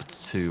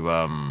helped to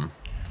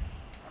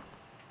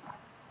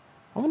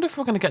I wonder if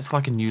we're going to get to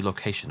like a new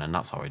location and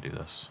that's how I do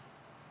this.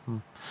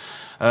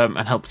 And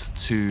helped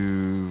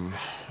to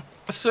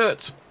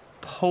assert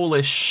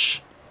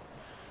Polish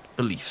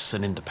beliefs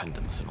and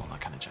independence and all that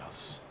kind of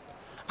jazz.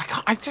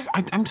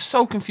 I'm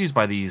so confused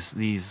by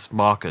these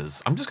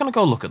markers. I'm just going to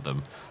go look at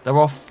them. There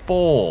are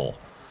 4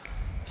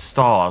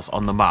 stars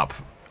on the map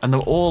and they're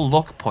all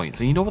lock points.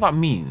 And you know what that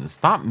means?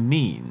 That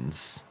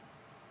means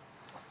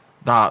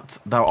that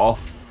there are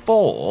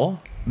 4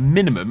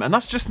 minimum, and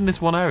that's just in this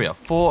one area,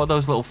 4 of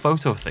those little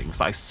photo things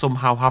that I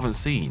somehow haven't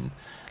seen.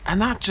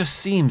 And that just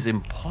seems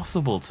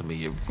impossible to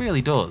me. It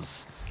really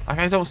does. Like,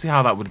 I don't see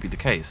how that would be the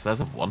case.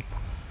 There's one.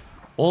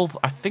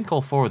 I think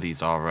all 4 of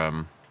these are,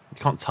 you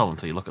can't tell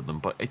until you look at them,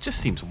 but it just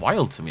seems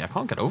wild to me. I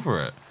can't get over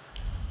it.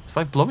 It's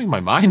like blowing my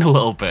mind a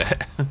little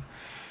bit.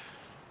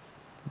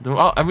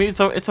 I mean,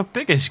 it's a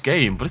biggish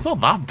game, but it's not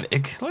that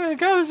big. Look at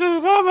God, it's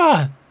just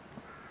Mama.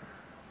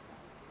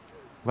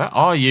 Where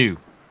are you?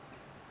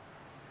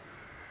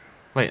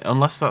 Wait,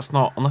 unless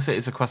it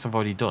is a quest I've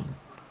already done.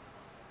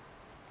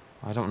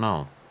 I don't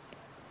know.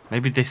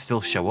 Maybe they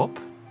still show up?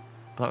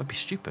 But that would be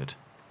stupid.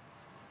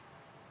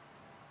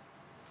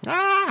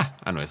 Ah!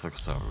 Anyways,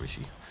 let's go to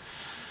Aberishi.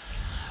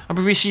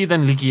 Aberishi,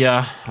 then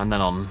Ligia, and then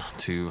on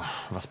to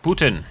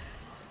Rasputin.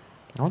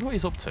 I wonder what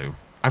he's up to.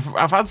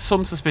 I've had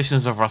some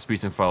suspicions of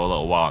Rasputin for a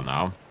little while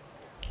now.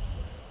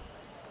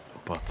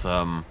 But,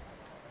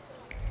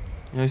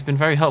 he's been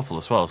very helpful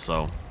as well,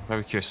 so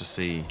very curious to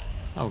see...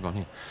 Oh, we're going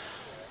here.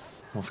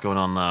 What's going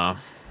on there?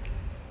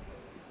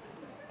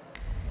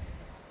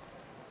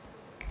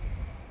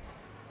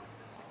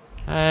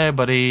 Hey,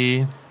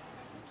 buddy.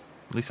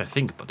 At least I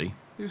think, buddy.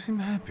 You seem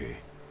happy.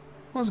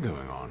 What's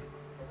going on?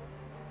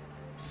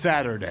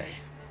 Saturday.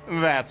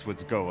 That's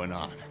what's going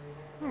on.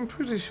 I'm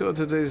pretty sure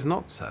today's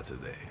not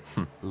Saturday.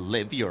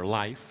 Live your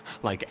life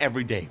like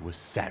every day was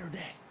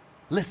Saturday.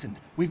 Listen,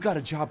 we've got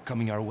a job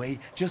coming our way,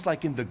 just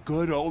like in the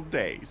good old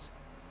days.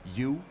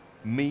 You,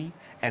 me,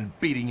 and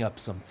beating up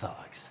some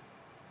thugs.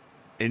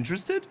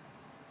 Interested?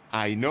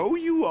 I know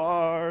you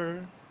are.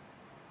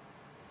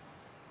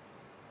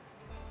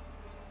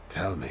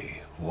 Tell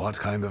me, what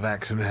kind of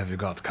action have you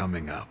got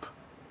coming up?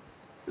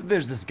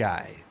 There's this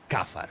guy,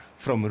 Kafar,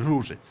 from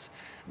Ruzhitz.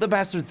 The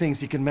bastard thinks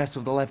he can mess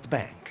with the left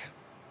bank.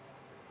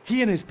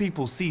 He and his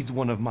people seized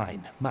one of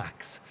mine,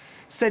 Max.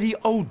 Said he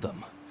owed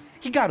them.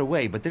 He got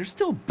away, but there's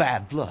still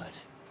bad blood.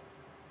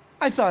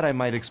 I thought I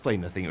might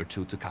explain a thing or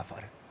two to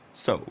Kafar.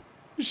 So,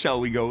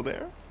 shall we go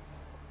there?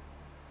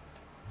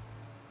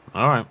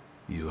 Alright.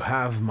 You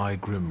have my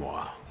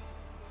grimoire.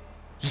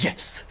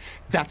 Yes,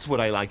 that's what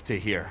I like to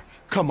hear.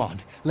 Come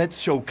on, let's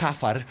show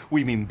Kafar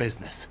we mean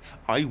business.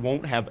 I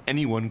won't have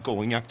anyone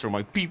going after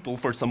my people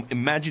for some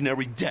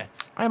imaginary debt.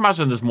 I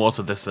imagine there's more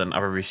to this than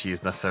Aberishi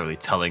is necessarily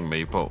telling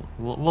me, but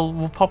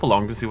we'll pop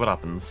along and see what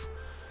happens.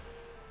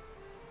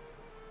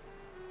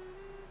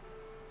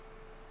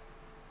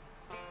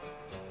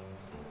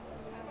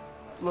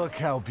 Look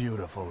how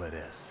beautiful it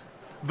is.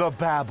 The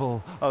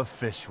babble of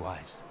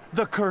fishwives,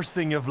 the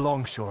cursing of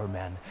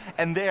longshoremen,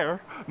 and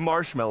there,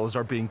 marshmallows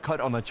are being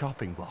cut on a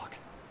chopping block.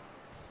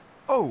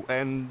 Oh,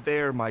 and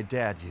there my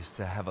dad used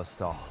to have a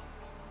stall.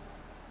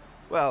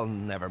 Well,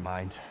 never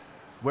mind.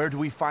 Where do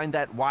we find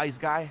that wise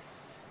guy?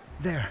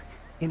 There,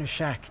 in a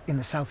shack in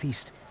the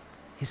southeast.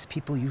 His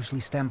people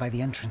usually stand by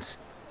the entrance.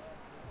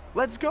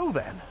 Let's go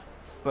then.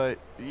 But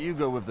you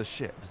go with the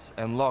ships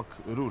and lock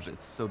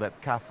Różic so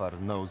that Kafar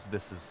knows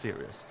this is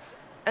serious.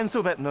 And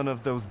so that none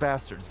of those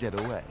bastards get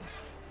away.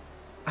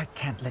 I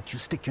can't let you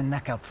stick your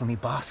neck out for me,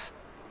 boss.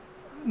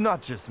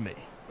 Not just me.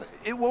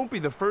 It won't be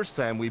the first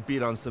time we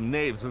beat on some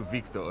knaves with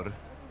Victor.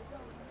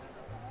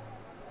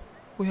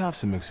 We have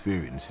some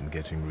experience in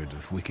getting rid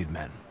of wicked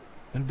men,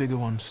 and bigger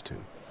ones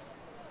too.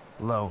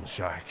 Loan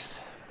sharks.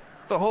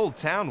 The whole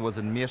town was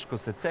in Mieszko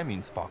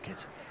Sezemin's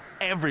pocket.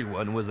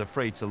 Everyone was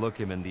afraid to look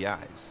him in the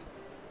eyes.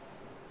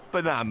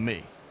 But not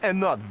me, and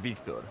not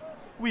Victor.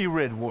 We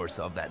rid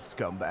Warsaw of that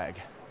scumbag.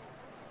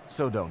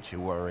 So don't you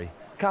worry.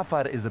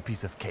 Kafar is a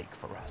piece of cake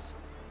for us.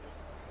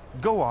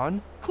 Go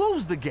on,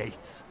 close the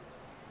gates.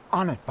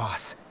 On it,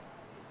 boss.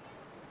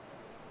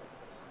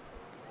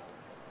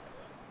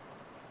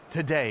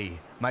 Today,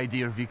 my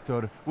dear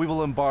Victor, we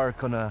will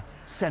embark on a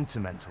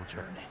sentimental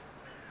journey.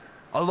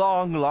 A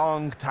long,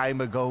 long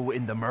time ago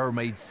in the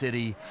Mermaid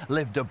City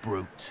lived a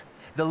brute,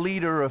 the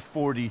leader of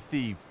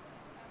 40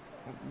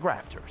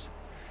 grafters,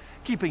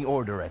 keeping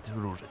order at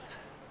Różic.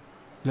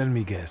 Let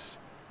me guess.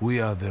 We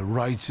are the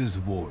righteous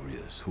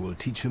warriors who will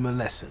teach him a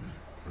lesson,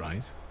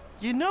 right?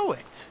 You know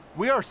it.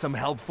 We are some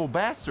helpful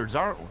bastards,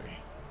 aren't we?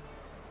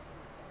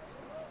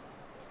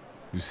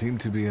 You seem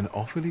to be in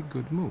awfully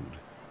good mood.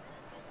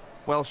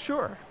 Well,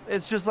 sure.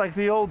 It's just like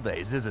the old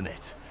days, isn't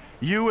it?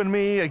 You and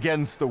me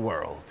against the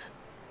world.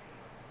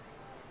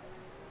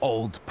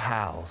 Old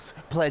pals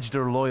pledged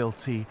their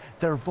loyalty,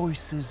 their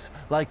voices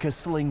like a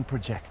sling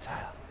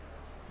projectile.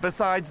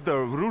 Besides, the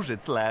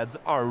Różic lads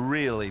are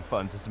really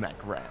fun to smack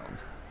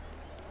round.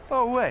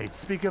 Oh wait,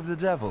 speak of the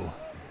devil.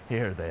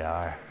 Here they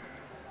are.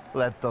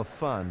 Let the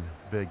fun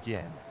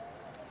begin.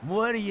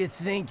 What do you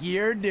think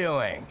you're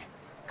doing?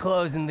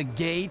 Closing the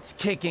gates,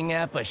 kicking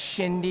up a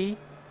shindy?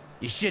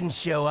 You shouldn't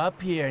show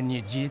up here,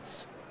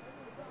 Nujits.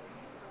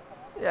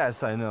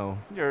 Yes, I know.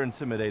 You're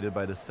intimidated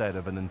by the sight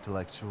of an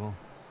intellectual.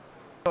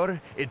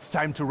 It's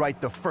time to write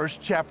the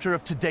first chapter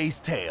of today's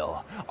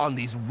tale on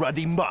these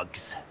ruddy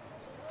mugs.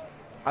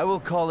 I will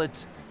call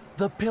it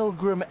The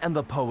Pilgrim and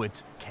the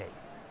Poet K.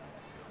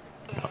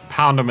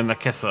 Pound him in the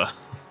kisser.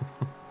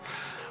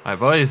 Alright,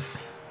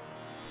 boys.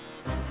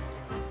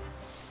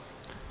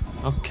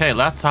 Okay,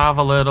 let's have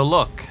a little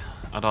look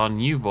at our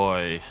new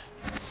boy.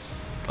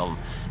 Golem.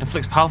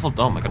 Inflicts powerful...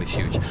 Oh my god, he's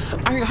huge.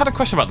 I had a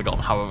question about the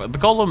Golem, however. The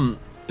Golem...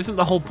 Isn't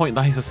the whole point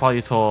that he's a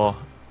salutor...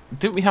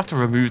 Didn't we have to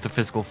remove the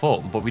physical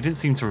form? But we didn't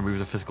seem to remove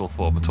the physical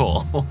form at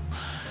all.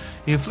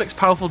 He inflicts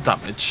powerful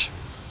damage.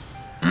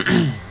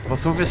 But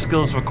some of his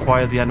skills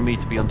require the enemy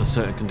to be under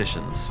certain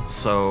conditions.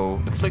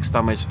 So, inflicts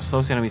damage,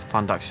 slows the enemy's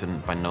planned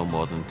action by no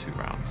more than 2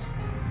 rounds.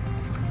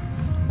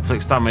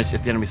 Inflicts damage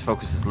if the enemy's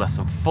focus is less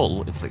than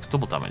full, inflicts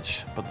double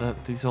damage.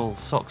 But these all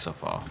suck so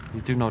far.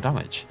 We do no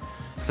damage.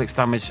 Inflicts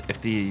damage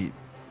if the...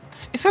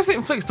 It says it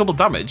inflicts double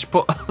damage,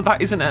 but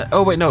that isn't it.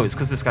 Oh wait, no, it's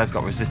because this guy's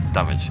got resisted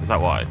damage. Is that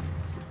why?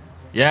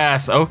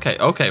 Yes,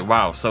 okay,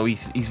 wow. So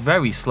he's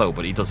very slow,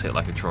 but he does hit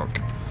like a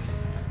truck.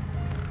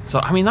 So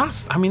I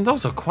mean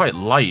those are quite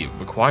light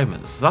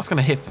requirements. That's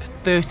gonna hit for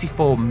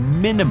 34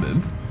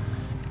 minimum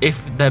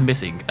if they're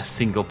missing a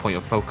single point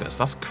of focus.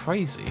 That's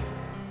crazy.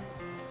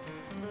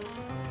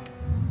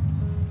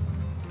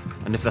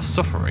 And if they're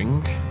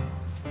suffering,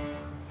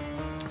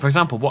 for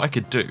example, what I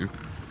could do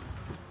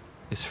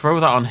is throw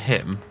that on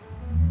him.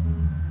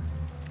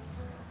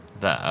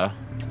 There.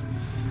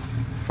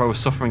 Throw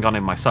suffering on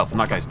him myself, and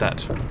that guy's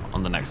dead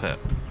on the next hit.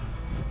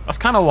 That's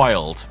kind of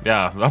wild.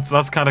 Yeah,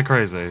 that's kind of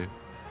crazy.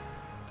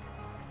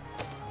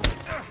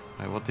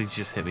 Wait, what did you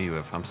just hit me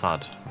with? I'm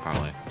sad,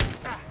 apparently.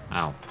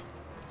 Ow.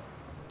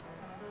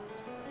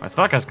 Right,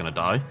 so that guy's gonna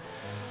die.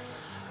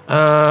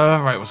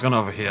 Right, what's going on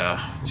over here?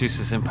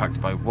 Reduces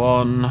impact by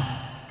 1.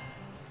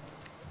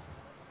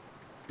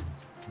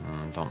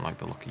 Don't like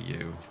the look of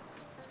you.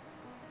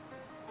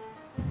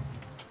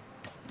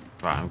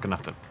 Right, I'm gonna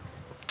have to...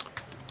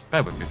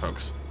 Bear with me,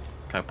 folks.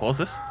 Can I pause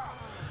this?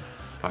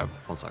 Alright,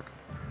 1 sec.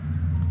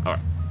 Alright,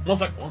 1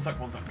 sec.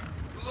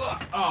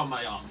 Ugh, oh,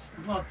 my arms.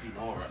 Bloody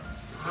Laura.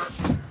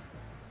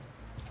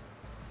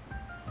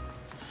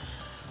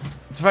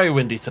 It's very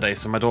windy today,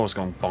 so my door's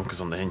going bonkers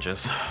on the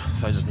hinges.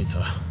 So I just need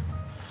to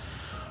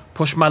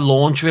push my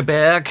laundry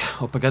bag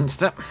up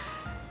against it.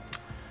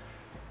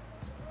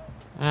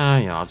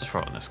 Yeah, I'll just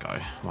throw it on this guy.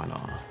 Why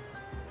not?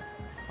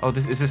 Oh,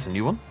 is this a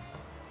new one?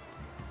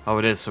 Oh,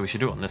 it is, so we should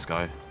do it on this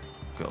guy.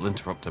 It'll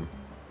interrupt him.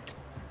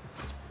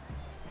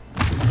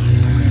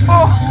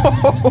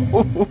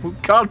 Oh,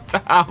 god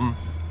damn!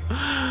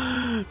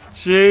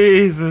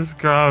 Jesus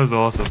Christ, that was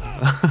awesome.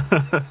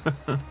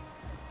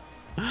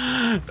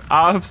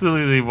 I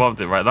absolutely want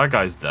it. Right, that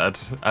guy's dead.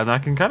 And I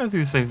can kind of do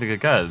the same thing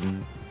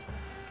again.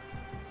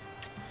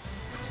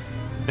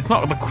 It's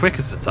not the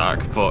quickest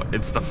attack, but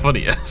it's the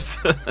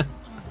funniest.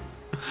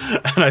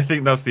 And I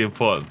think that's the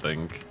important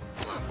thing.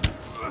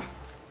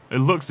 It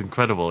looks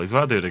incredible. He's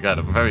about to do it again.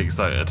 I'm very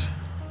excited.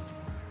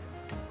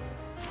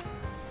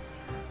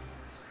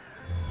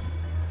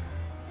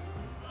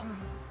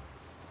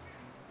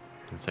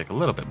 Let's take a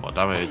little bit more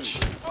damage.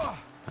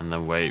 And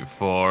then wait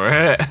for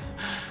it.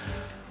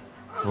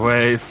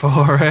 Wait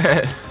for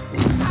it.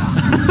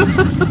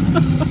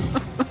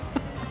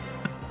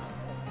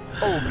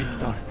 Oh,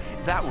 Victor,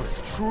 that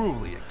was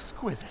truly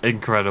exquisite.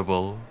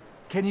 Incredible.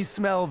 Can you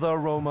smell the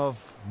aroma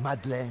of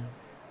Madeleine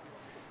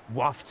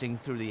wafting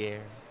through the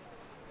air?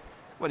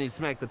 When you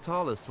smacked the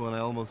tallest one, I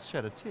almost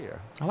shed a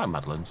tear. I like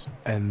Madeleines.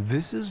 And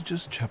this is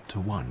just chapter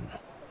 1.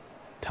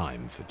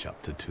 Time for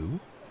chapter 2?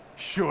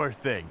 Sure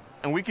thing.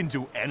 And we can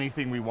do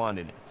anything we want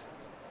in it.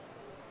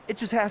 It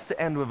just has to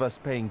end with us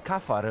paying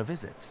Kafar a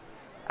visit.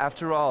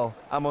 After all,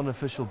 I'm on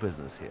official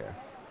business here.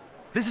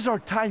 This is our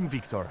time,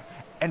 Victor.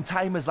 And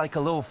time is like a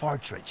little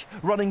partridge,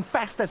 running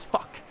fast as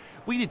fuck.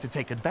 We need to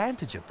take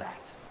advantage of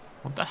that.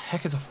 What the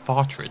heck is a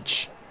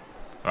partridge?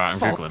 Alright, I'm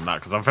googling that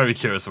because I'm very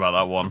curious about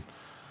that one.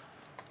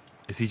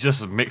 Is he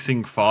just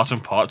mixing fart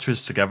and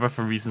partridge together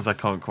for reasons I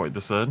can't quite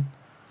discern?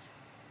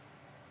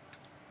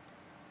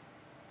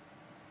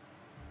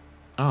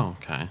 Oh,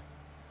 okay.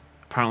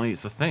 Apparently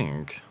it's a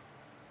thing.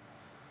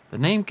 The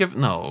name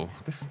no.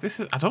 This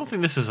is I don't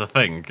think this is a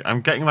thing.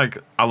 I'm getting like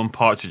Alan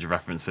Partridge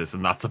references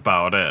and that's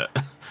about it.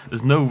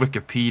 There's no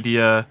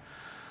Wikipedia.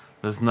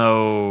 There's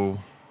no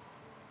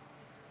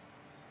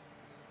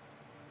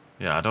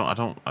Yeah,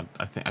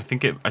 I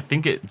think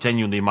it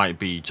genuinely might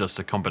be just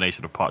a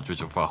combination of partridge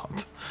and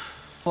fart.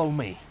 Follow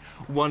me.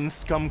 One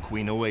scum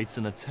queen awaits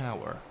in a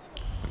tower.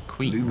 A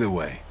queen? Lead the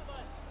way.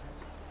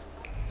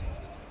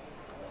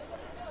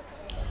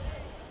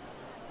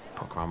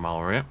 Poke around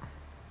Mallory.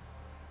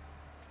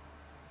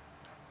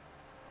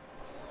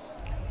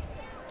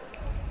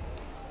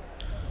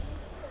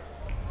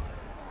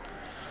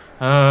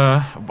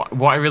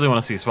 What I really want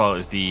to see as well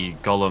is the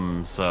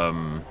Golem's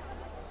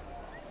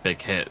big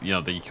hit, you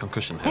know, the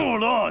concussion hit.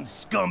 Hold on,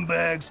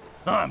 scumbags.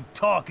 I'm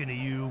talking to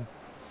you.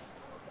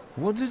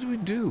 What did we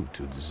do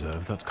to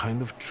deserve that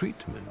kind of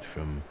treatment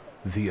from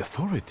the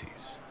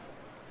authorities?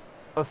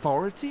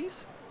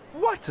 Authorities?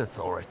 What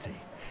authority?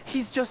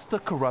 He's just a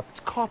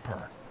corrupt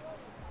copper.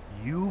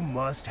 You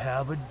must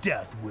have a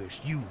death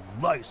wish, you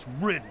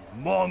lice-ridden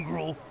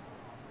mongrel.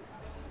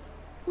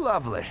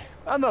 Lovely.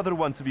 Another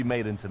one to be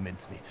made into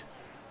mincemeat.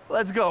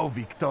 Let's go,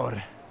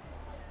 Victor.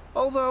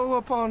 Although,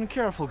 upon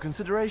careful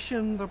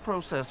consideration, the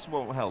process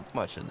won't help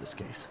much in this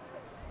case.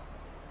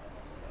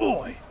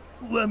 Oi,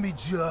 let me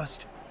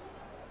just...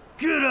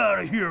 Get out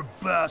of here,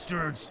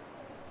 bastards!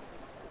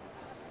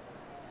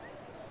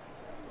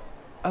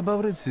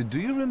 Abaritsu, do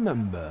you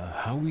remember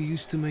how we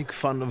used to make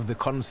fun of the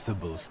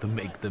constables to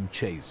make them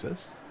chase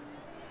us?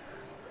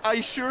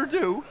 I sure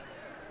do.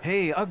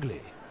 Hey,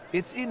 ugly.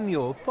 It's in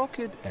your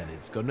pocket and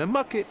it's gonna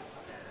muck it.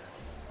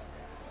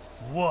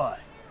 What?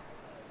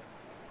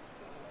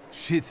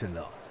 Shit a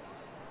lot.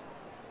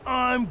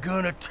 I'm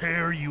gonna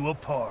tear you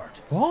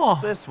apart.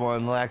 What? This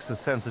one lacks a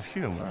sense of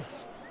humor.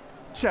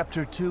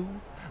 Chapter 2,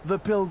 The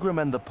Pilgrim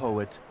and the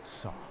Poet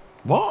Saw.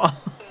 What?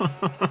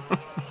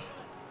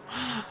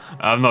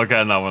 I'm not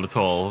getting that one at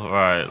all.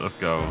 Alright, let's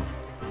go.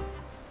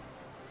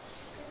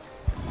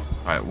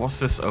 Alright,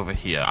 what's this over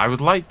here? I would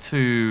like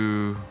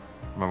to...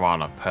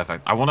 Marana,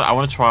 perfect. I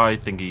wanna try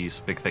Thingy's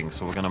big thing,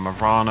 so we're gonna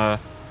Marana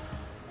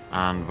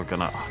and we're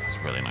gonna... Oh, that's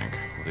really annoying.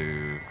 We'll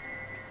do...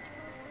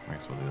 I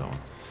guess we'll do that one.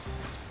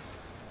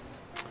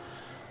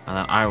 And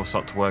then I will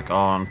start to work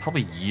on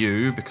probably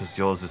you, because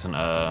yours isn't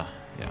yeah.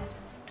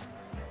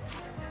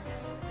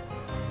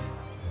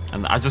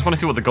 And I just want to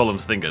see what the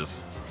Golem's thing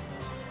is.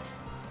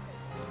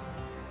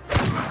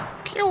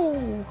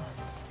 Pew!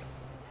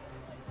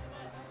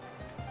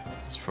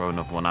 Let's throw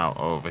another one out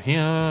over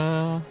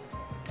here.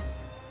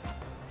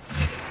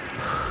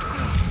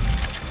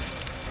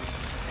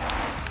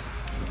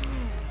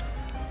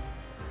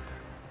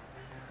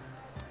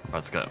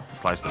 About to get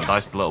sliced and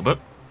diced a little bit.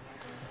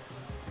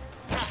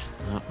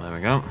 Oh, there we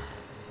go.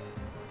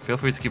 Feel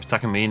free to keep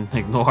attacking me and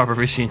ignore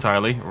Aberishi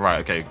entirely. Right,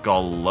 okay,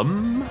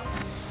 Golem.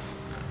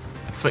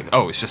 Inflict.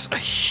 Oh, it's just a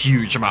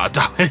huge amount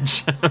of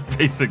damage,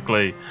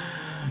 basically.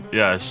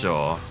 Yeah,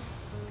 sure.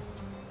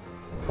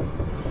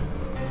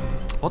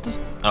 What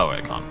does... Oh,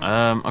 wait, I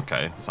can't.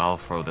 Okay, so I'll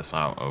throw this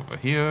out over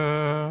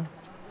here.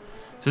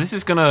 So this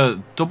is going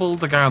to double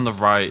the guy on the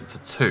right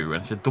to 2,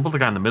 and it should double the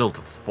guy in the middle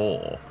to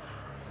 4.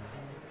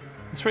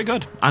 It's pretty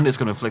good. And it's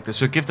going to inflict this.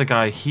 So give the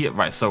guy here...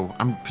 Right, so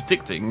I'm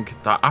predicting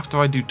that after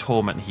I do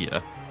Torment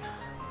here,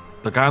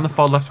 the guy on the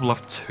far left will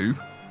have 2,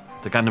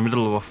 the guy in the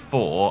middle will have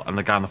 4, and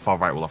the guy on the far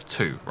right will have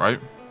 2, right?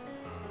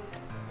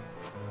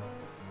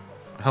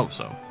 I hope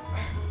so.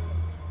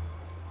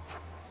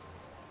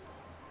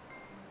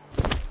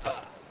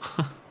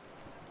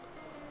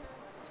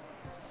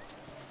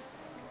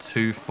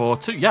 Two, 4,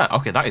 2. Yeah,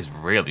 okay, that is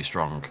really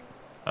strong.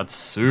 That's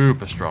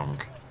super strong.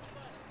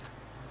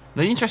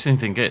 The interesting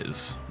thing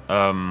is,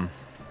 you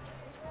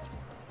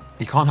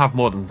can't have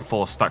more than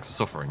 4 stacks of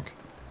suffering.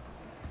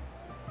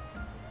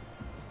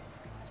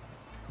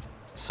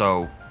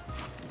 So,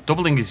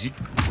 doubling is...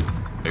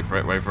 Wait for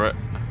it, wait for it.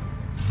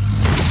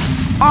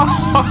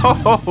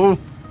 Oh!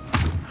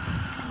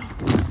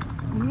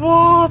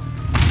 What?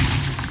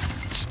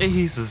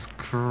 Jesus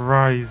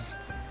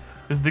Christ.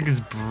 This thing is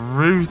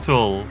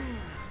brutal.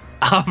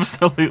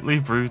 Absolutely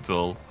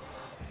brutal.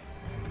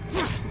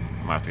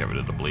 Might have to get rid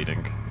of the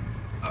bleeding.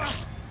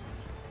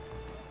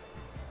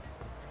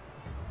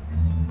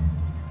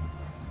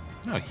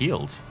 Oh,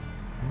 healed.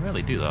 I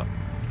really do that.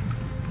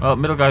 Well,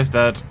 middle guy's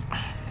dead.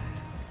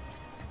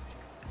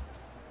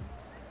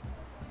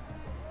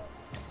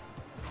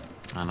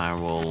 And I'm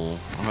going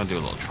to do a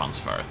little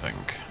transfer, I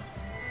think.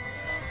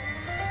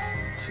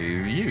 To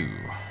you.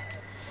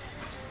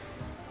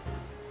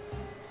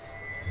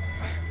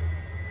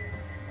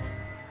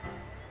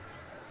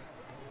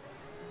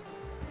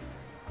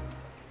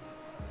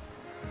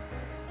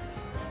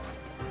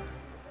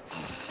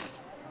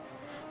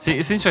 See,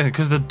 it's interesting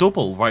because the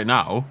double right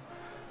now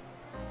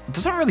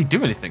doesn't really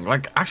do anything.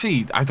 Like,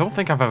 actually, I don't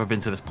think I've ever been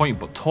to this point,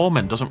 but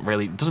Torment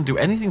doesn't do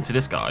anything to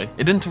this guy.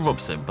 It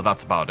interrupts him, but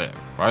that's about it,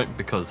 right?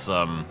 Because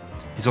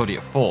he's already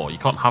at 4. You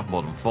can't have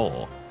more than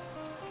 4.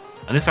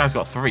 And this guy's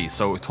got 3,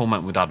 so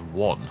Torment would add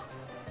 1.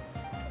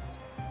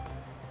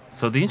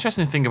 So the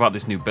interesting thing about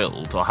this new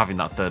build, or having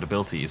that third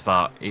ability, is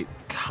that it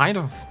kind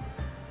of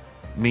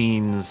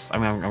means... I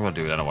mean, I'm going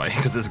to do it anyway,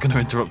 because it's going to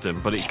interrupt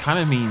him, but it kind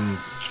of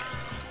means...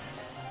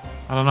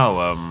 I don't know,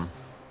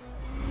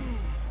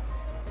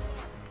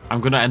 I'm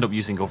going to end up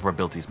using other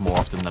abilities more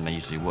often than I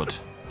usually would,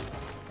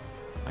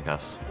 I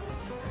guess.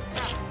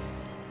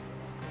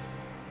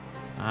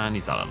 And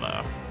he's out of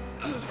there.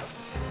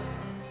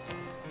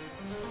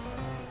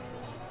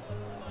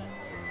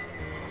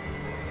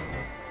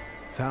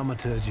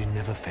 Thaumaturge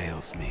never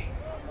fails me.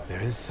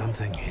 There is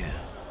something here.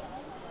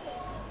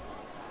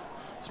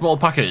 Small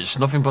package,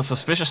 nothing but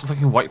suspicious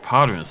looking white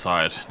powder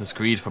inside. There's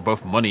greed for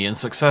both money and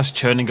success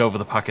churning over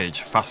the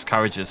package. Fast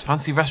carriages,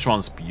 fancy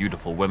restaurants,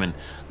 beautiful women.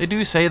 They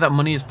do say that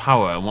money is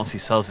power, and once he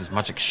sells his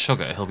magic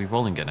sugar, he'll be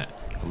rolling in it.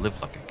 He'll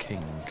live like a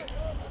king.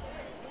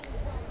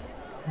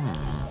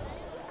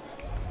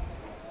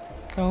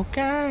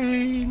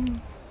 Cocaine.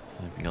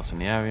 Anything else in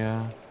the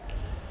area?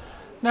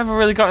 Never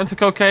really got into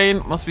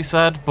cocaine, must be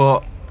said,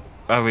 but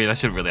I mean, I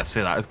shouldn't really have to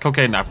say that.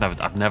 Cocaine, I've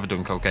never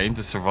done cocaine,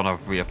 just to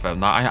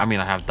reaffirm that. I mean,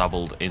 I have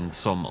dabbled in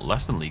some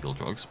less than legal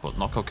drugs, but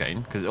not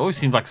cocaine, because it always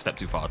seemed like a step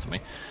too far to me.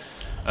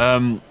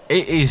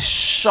 It is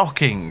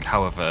shocking,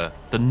 however,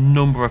 the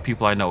number of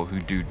people I know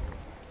who do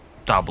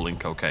dabble in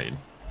cocaine.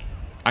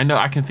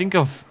 I can think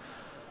of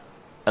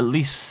at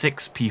least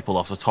 6 people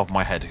off the top of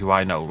my head who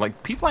I know,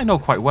 like people I know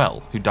quite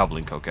well, who dabble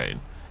in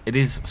cocaine. It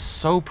is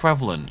so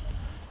prevalent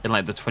in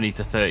like the 20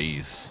 to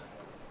 30s.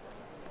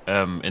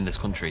 In this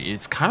country,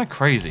 it's kind of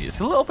crazy. It's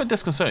a little bit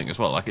disconcerting as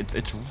well. Like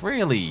it's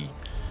really,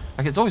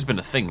 like it's always been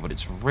a thing, but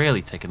it's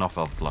really taken off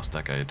over the last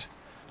decade.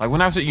 Like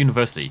when I was at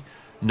university,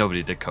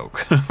 nobody did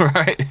coke,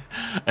 right?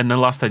 And in the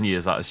last 10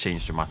 years, that has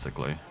changed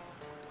dramatically.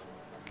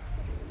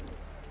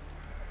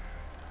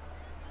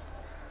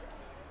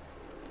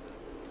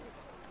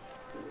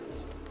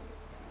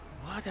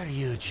 What are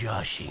you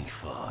joshing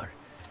for?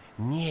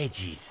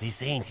 Niedzits,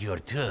 this ain't your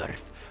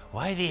turf.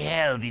 Why the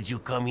hell did you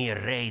come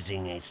here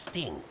raising a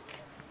stink?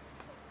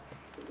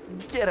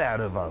 Get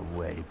out of our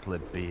way,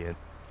 plebeian.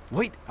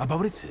 Wait,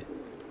 Abauritse.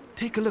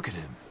 Take a look at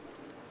him.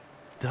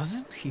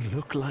 Doesn't he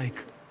look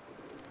like...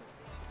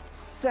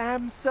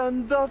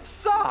 Samson the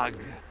Thug!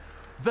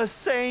 The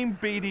same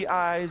beady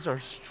eyes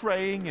are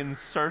straying in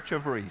search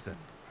of reason.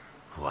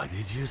 What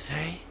did you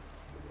say?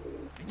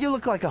 You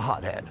look like a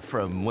hothead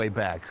from way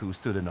back who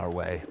stood in our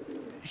way.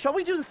 Shall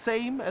we do the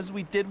same as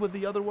we did with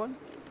the other one?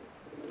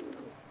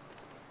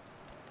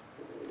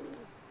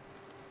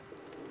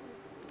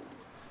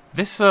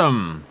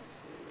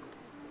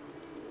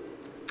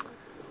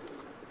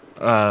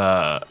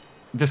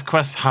 This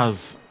quest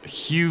has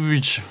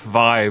huge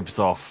vibes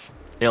of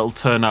it'll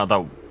turn out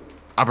that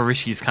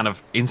Abarishi's kind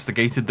of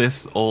instigated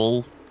this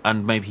all,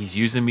 and maybe he's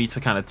using me to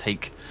kind of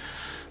take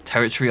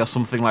territory or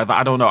something like that.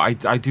 I don't know. I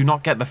do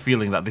not get the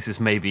feeling that this is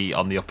maybe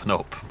on the up and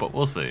up, but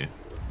we'll see.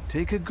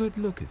 Take a good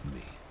look at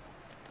me.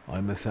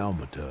 I'm a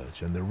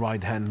thaumaturge and the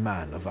right-hand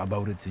man of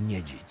Abauritse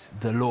Niedzits,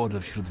 the Lord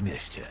of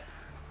Śródmieście.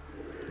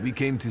 We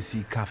came to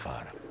see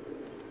Kafar.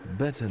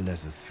 Better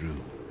let us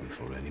through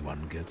before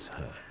anyone gets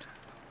hurt.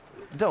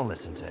 Don't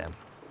listen to him.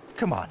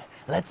 Come on,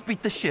 let's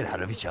beat the shit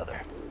out of each other.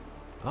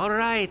 All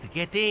right,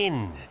 get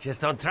in.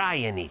 Just don't try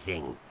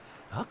anything.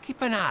 I'll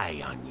keep an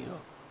eye on you.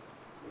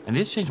 I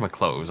need to change my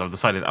clothes. I've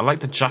decided I like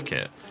the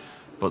jacket,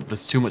 but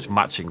there's too much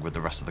matching with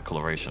the rest of the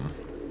coloration.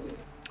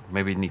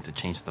 Maybe I need to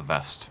change the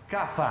vest.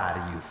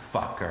 Kafar, you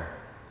fucker.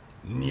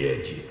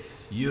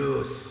 Niedzits,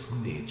 you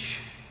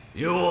snitch.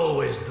 You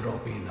always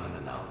drop in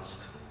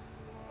unannounced.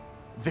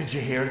 Did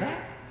you hear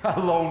that? A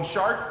loan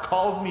shark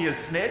calls me a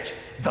snitch?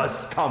 The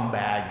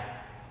scumbag.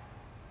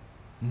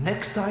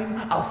 Next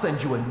time, I'll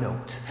send you a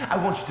note. I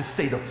want you to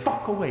stay the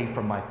fuck away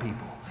from my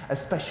people,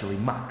 especially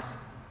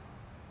Max.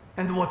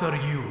 And what are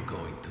you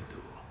going to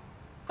do?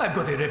 I've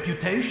got a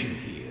reputation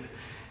here.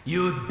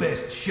 You'd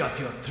best shut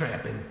your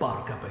trap and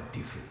bark up a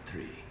different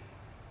tree.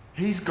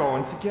 He's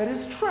going to get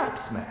his trap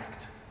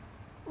smacked.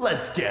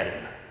 Let's get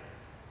him.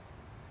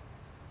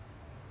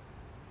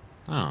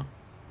 Oh.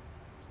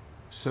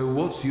 So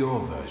what's your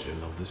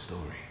version of the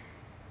story?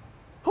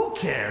 Who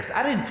cares?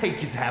 I didn't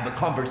take you to have a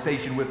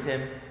conversation with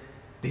him.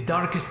 The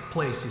darkest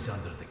place is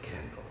under the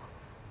candle.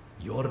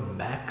 Your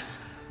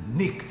Max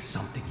nicked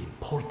something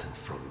important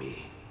from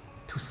me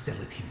to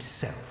sell it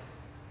himself.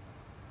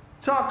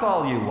 Talk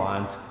all you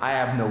want. I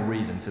have no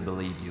reason to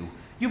believe you.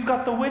 You've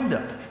got the wind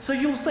up, so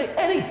you'll say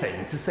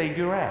anything to save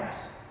your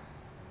ass.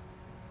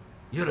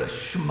 You're a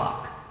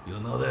schmuck, you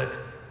know that?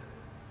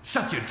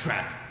 Shut your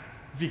trap!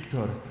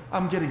 Victor,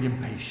 I'm getting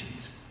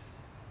impatient.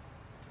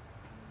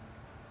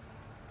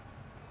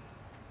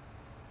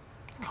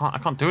 I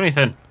can't do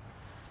anything.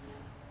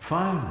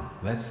 Fine,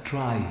 let's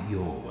try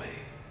your way.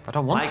 I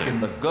don't want like to.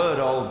 in the good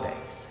old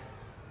days.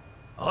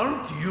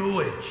 Aren't you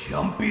a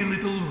jumpy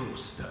little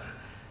rooster?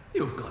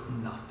 You've got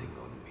nothing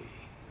on me,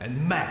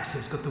 and Max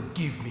has got to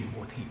give me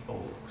what he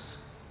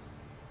owes.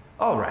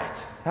 All right,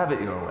 have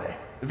it your way.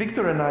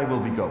 Victor and I will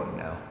be going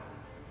now.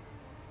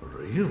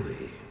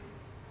 Really?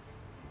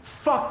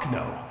 Fuck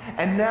no.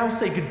 And now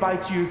say goodbye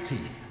to your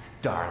teeth,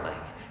 darling.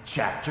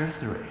 Chapter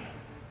 3.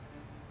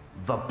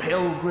 The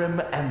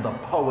Pilgrim and the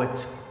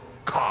Poet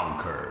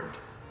conquered.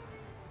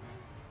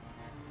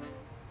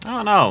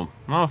 Oh no.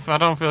 No, I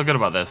don't feel good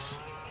about this.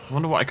 I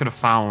wonder what I could have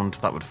found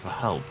that would have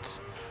helped.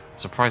 I'm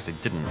surprised they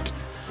didn't.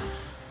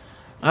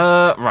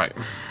 Right.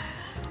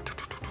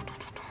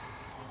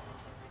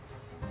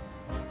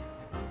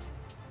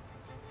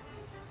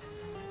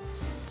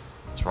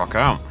 Let's rock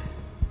out.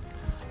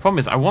 Problem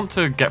is, I want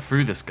to get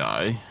through this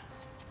guy.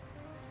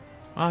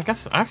 I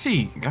guess,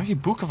 actually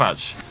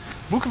Bukovac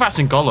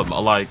and Golem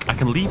are like, I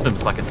can leave them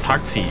as like a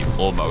tag team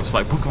almost.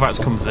 Like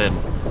Bukovac comes in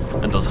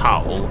and does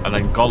Howl, and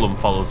then Golem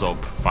follows up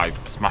by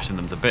smashing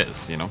them to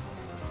bits, you know?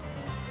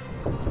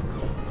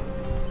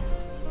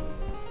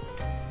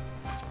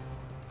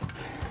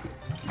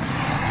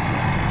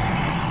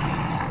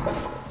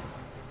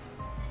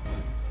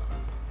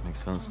 Makes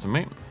sense to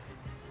me.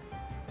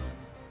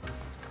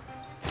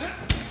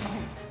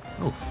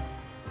 Oof.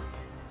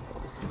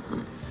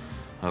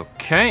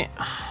 Okay.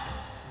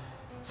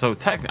 So,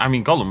 I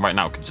mean, Golem right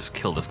now could just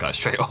kill this guy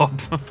straight up.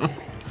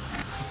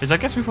 Which I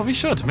guess we probably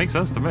should. Makes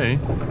sense to me.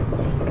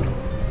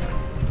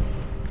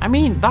 I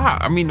mean,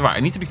 right, I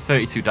need to do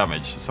 32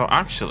 damage. So,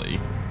 actually,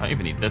 I don't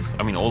even need this.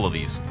 I mean, all of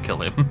these kill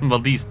him. Well,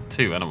 these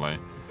two, anyway.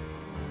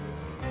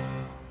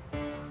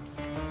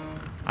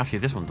 Actually,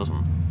 this one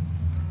doesn't.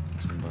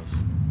 This one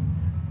does.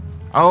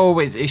 Oh,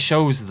 it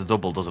shows the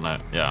double, doesn't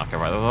it? Yeah, okay,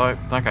 right.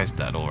 That guy's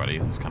dead already.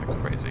 That's kind of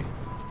crazy.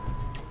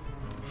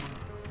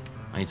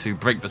 I need to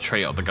break the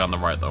trait of the guy on the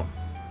right, though.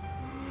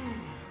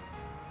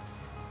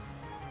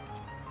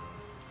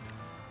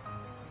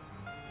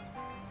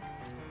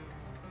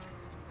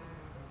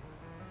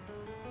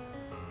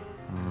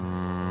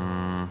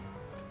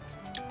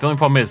 The only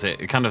problem is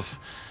it kind of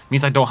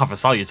means I don't have a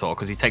salutor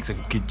because he takes a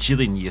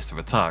gajillion years to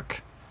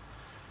attack.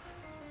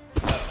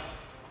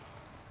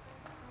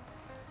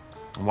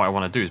 And what I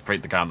want to do is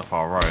break the guy on the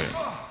far right.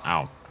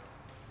 Ow.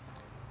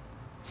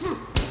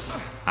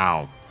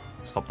 Ow.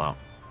 Stop that.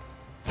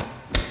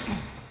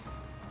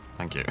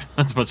 Thank you.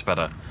 That's much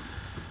better.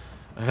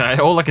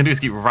 All I can do is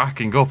keep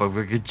racking up a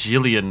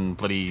gajillion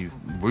bloody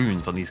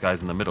wounds on these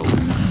guys in the middle.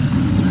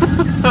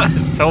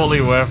 It's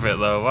totally worth it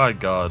though, my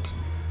god.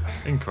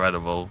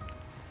 Incredible.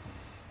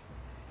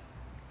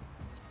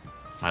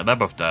 Alright, they're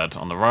both dead.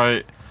 On the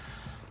right.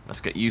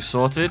 Let's get you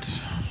sorted.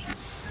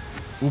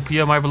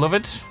 Upia, my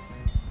beloved.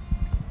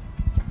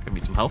 Give me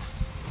some health.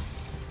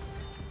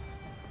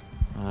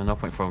 No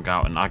point throwing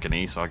out an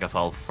agony, so I guess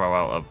I'll throw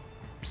out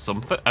a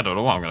something. I don't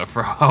know what I'm going to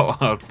throw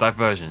out. A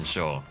diversion,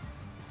 sure.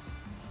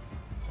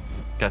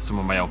 Get some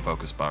of my own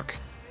focus back.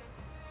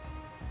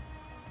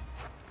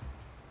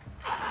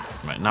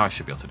 Right, now I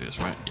should be able to do this,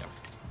 right? Yeah.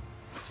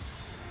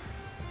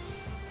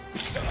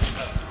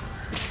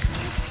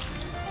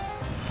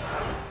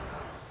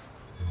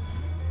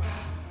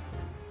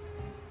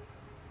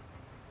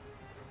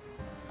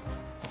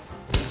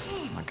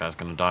 That guy's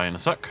going to die in a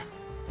sec.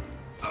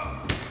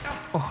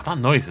 Oh, that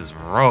noise is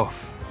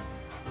rough.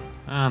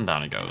 And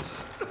down he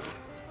goes.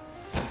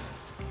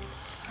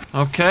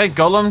 Okay,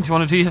 Golem, do you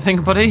want to do your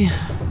thing, buddy?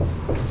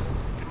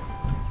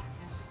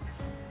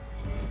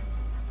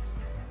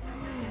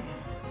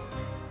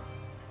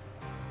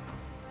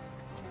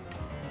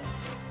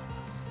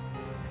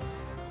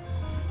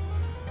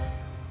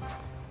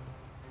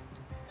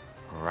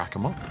 Rack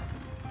him up.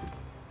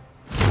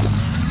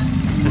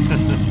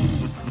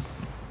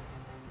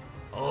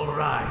 All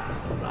right,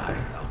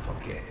 I'll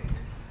forget it.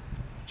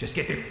 Just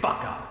get the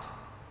fuck out.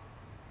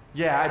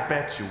 Yeah, I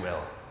bet you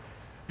will.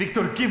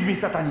 Victor, give me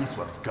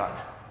Sataniswav's gun.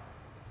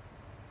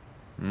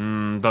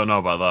 Don't know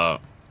about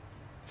that.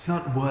 It's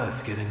not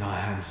worth getting our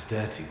hands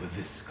dirty with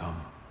this scum.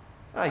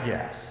 I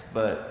guess,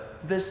 but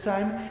this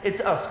time,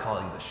 it's us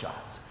calling the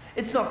shots.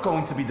 It's not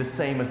going to be the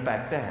same as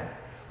back then.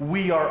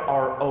 We are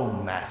our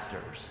own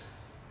masters.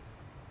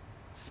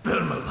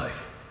 Spare my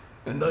life,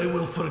 and I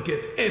will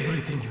forget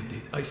everything you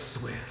did, I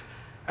swear.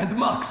 And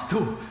Max,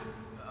 too.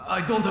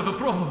 I don't have a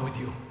problem with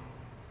you.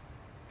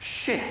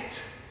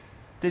 Shit.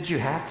 Did you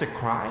have to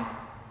cry?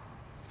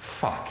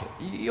 Fuck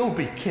it. You'll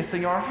be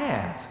kissing our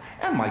hands.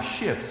 And my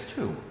shifts,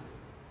 too.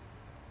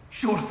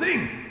 Sure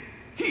thing.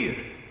 Here,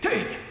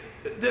 take.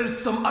 There's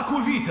some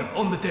aquavita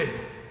on the table.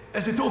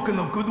 as a token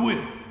of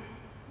goodwill.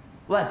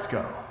 Let's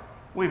go.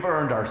 We've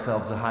earned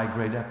ourselves a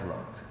high-grade epilogue.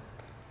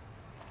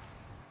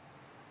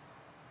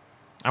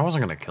 I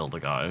wasn't going to kill the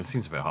guy. It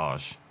seems a bit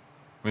harsh.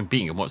 I mean,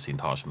 beating him what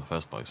seemed harsh in the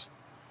first place.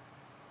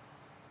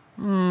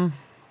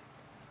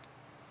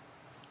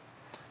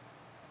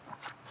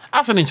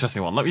 That's an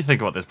interesting one. Let me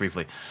think about this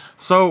briefly.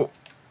 So,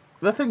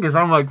 the thing is,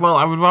 I'm like, well,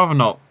 I would rather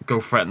not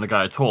go threaten the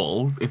guy at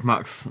all if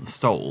Max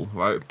stole,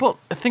 right? But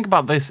think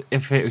about this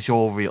if it was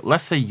your real...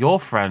 Let's say your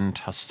friend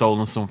has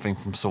stolen something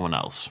from someone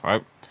else,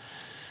 right?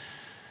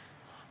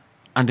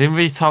 And in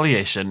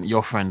retaliation,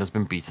 your friend has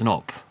been beaten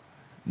up.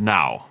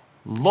 Now,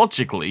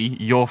 logically,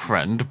 your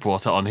friend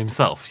brought it on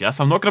himself. Yes,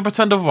 I'm not going to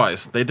pretend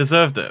otherwise. They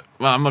deserved it.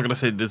 Well, I'm not going to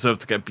say they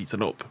deserved to get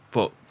beaten up,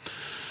 but...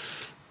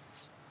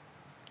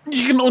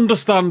 You can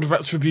understand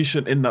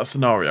retribution in that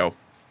scenario.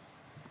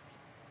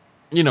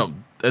 You know,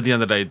 at the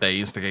end of the day, they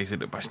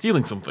instigated it by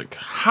stealing something.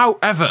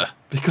 However,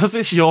 because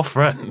it's your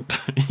friend,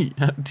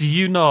 do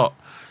you not...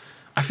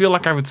 I feel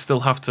like I would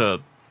still have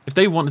to... If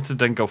they wanted to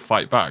then go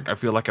fight back, I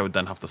feel like I would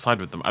then have to side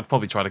with them. I'd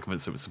probably try to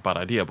convince them it's a bad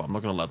idea, but I'm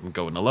not going to let them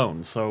go in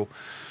alone. So,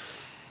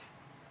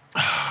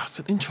 it's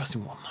an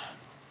interesting one.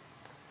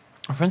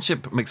 A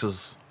friendship makes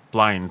us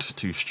blind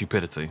to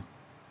stupidity.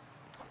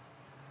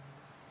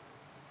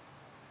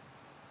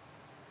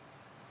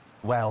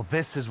 Well,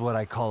 this is what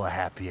I call a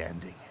happy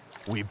ending.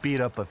 We beat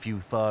up a few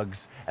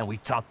thugs, and we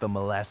taught them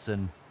a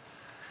lesson.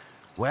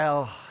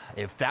 Well,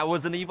 if that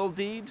was an evil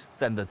deed,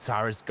 then the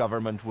Tsarist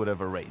government would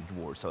have arranged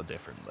Warsaw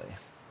differently.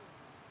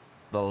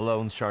 The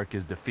loan shark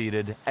is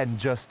defeated, and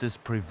justice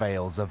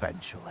prevails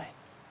eventually.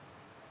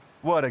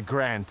 What a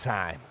grand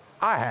time.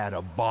 I had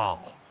a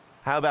ball.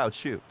 How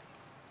about you?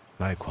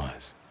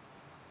 Likewise.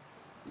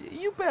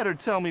 You better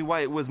tell me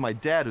why it was my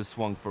dad who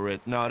swung for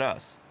it, not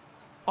us.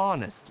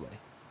 Honestly.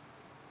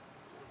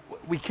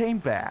 We came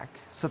back,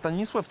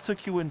 Stanisław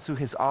took you into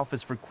his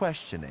office for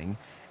questioning,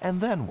 and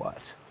then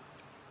what?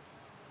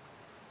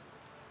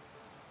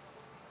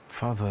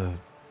 Father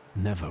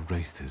never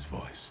raised his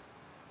voice.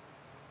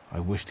 I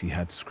wished he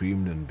had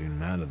screamed and been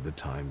mad at the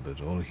time, but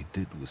all he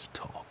did was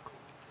talk.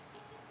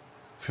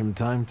 From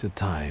time to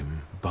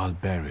time,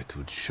 Balberit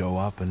would show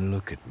up and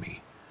look at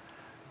me.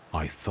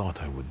 I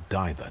thought I would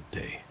die that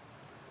day.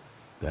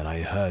 Then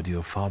I heard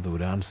your father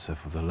would answer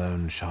for the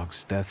loan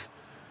shark's death,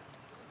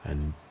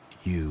 and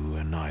you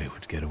and I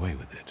would get away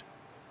with it.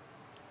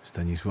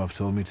 Stanisław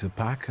told me to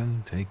pack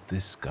and take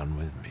this gun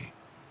with me,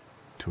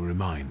 to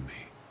remind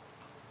me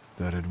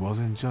that it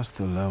wasn't just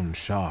the lone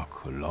shark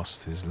who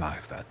lost his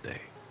life that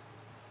day.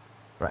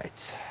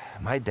 Right.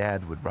 My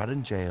dad would rot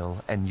in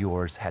jail, and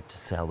yours had to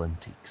sell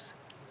antiques.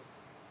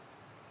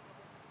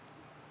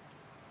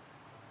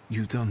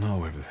 You don't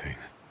know everything.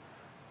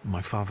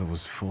 My father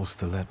was forced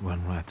to let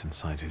one rat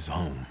inside his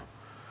home.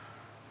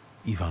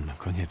 Ivan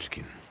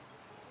Konieczkin.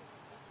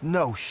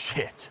 No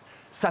shit.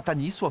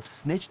 Stanisław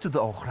snitched to the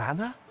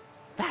Ochrana?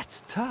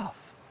 That's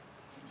tough.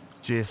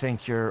 Do you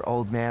think your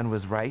old man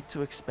was right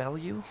to expel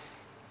you?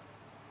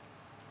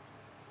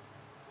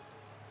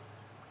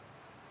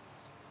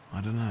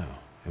 I don't know.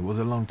 It was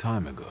a long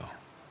time ago.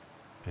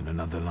 In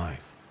another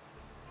life.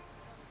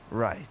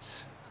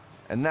 Right.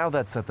 And now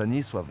that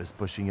Stanisław is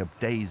pushing up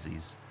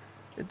daisies,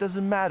 it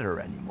doesn't matter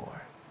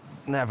anymore.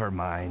 Never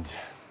mind.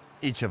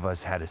 Each of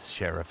us had his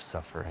share of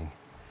suffering.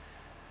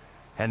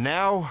 And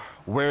now,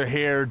 we're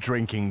here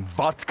drinking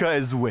vodka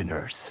as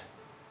winners.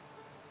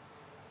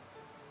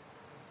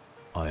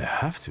 I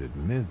have to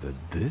admit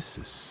that this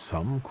is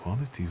some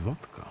quality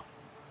vodka.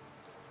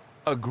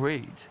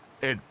 Agreed.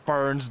 It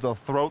burns the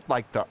throat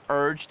like the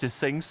urge to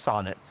sing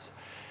sonnets.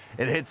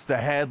 It hits the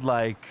head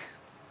like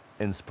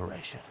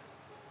inspiration.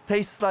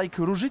 Tastes like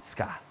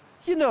Różicka.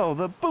 You know,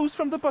 the booze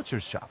from the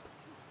butcher's shop.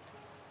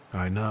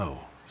 I know,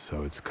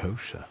 so it's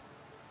kosher.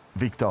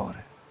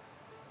 Victor,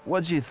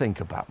 what do you think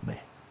about me?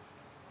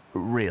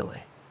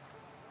 Really?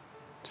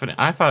 It's funny,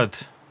 I've had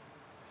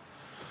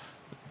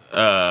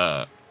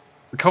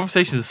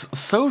conversations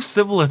so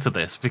similar to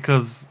this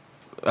because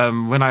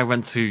when I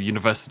went to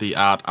university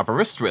at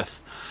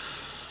Aberystwyth,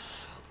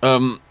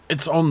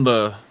 it's on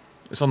the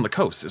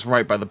coast. It's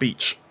right by the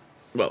beach.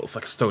 Well, it's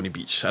like a stony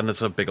beach, and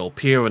there's a big old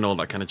pier and all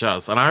that kind of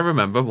jazz. And I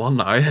remember one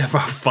night,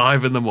 about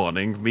 5 in the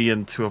morning, me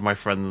and 2 of my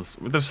friends,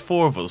 there's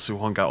 4 of us who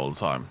hung out all the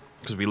time,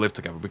 because we lived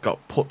together. We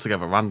got put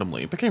together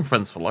randomly, became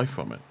friends for life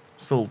from it,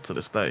 still to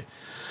this day.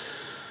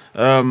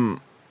 And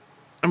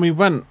we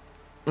went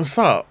and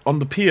sat on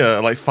the pier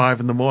at like 5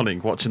 in the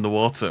morning, watching the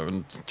water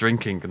and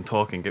drinking and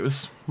talking. It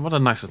was one of the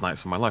nicest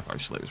nights of my life,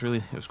 actually.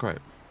 It was great.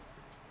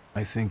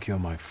 I think you're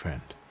my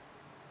friend.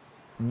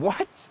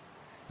 What?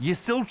 You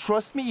still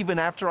trust me even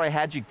after I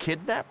had you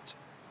kidnapped?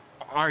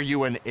 Are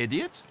you an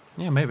idiot?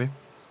 Yeah, maybe.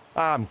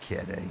 I'm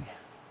kidding.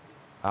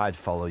 I'd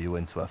follow you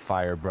into a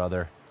fire,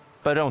 brother.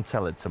 But don't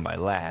tell it to my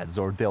lads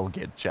or they'll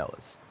get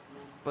jealous.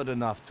 But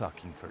enough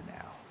talking for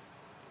now.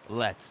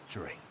 Let's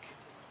drink.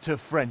 To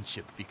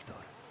friendship, Victor.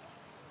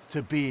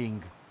 To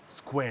being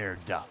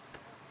squared up.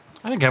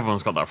 I think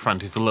everyone's got that friend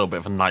who's a little bit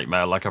of a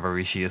nightmare, like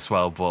Abarishi as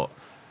well, but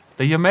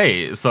they're your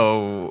mate,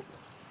 so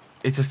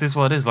it just is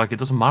what it is. Like, it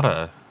doesn't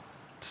matter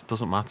Just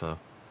doesn't matter.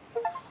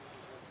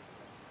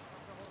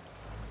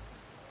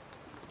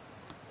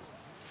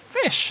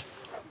 Fish!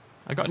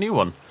 I got a new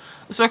one.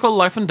 The circle of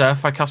life and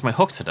death. I cast my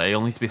hook today,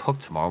 only to be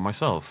hooked tomorrow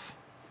myself.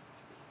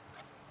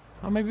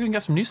 Oh, maybe we can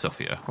get some new stuff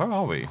here. Where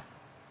are we?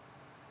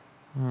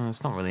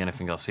 There's not really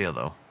anything else here,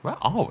 though. Where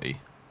are we?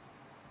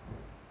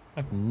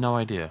 I have no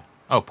idea.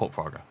 Oh, Port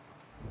Praga.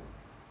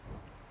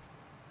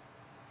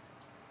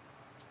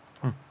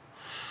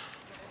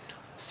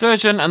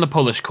 Sturgeon and the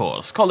Polish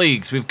cause.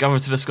 Colleagues, we've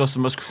gathered to discuss the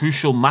most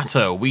crucial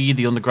matter. We,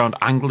 the Underground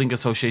Angling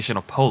Association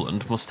of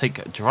Poland, must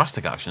take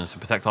drastic actions to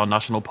protect our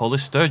national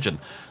Polish sturgeon.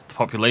 The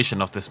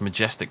population of this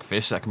majestic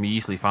fish that can be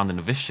easily found in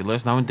the Vistula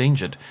is now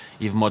endangered.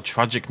 Even more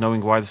tragic,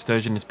 knowing why the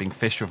sturgeon is being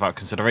fished without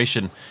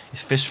consideration,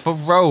 is fished for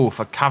roe,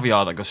 for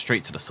caviar that goes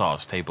straight to the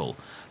Tsar's table.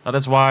 That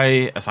is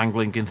why, as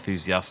angling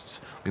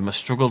enthusiasts, we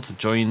must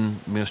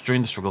join the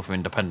struggle for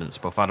independence,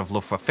 both out of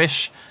love for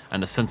fish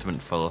and a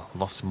sentiment for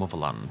lost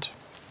motherland.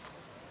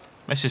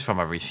 Message from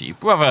Arishi.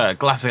 Brother,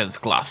 glass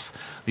against glass.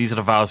 These are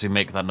the vows we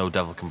make that no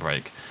devil can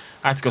break.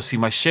 I had to go see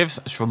my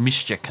shivs.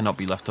 Shromishtya cannot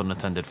be left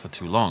unattended for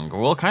too long,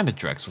 or all kind of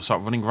dregs will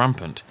start running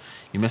rampant.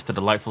 You missed a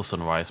delightful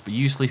sunrise, but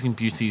you, sleeping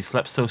beauty,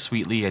 slept so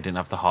sweetly I didn't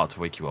have the heart to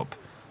wake you up.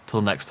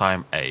 Till next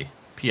time, A.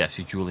 P.S.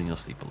 You drool in your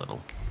sleep a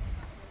little.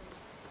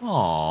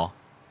 Aww.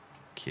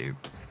 Cute.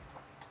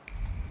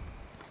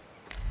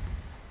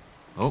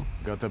 Oh.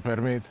 Got a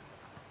permit?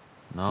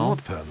 No.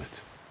 What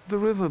permit? The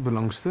river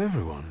belongs to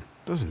everyone,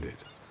 doesn't it?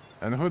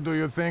 And who do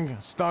you think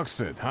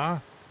stocks it, huh?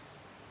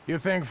 You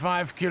think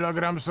 5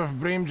 kilograms of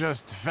bream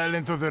just fell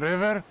into the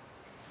river?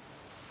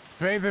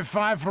 Pay the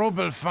 5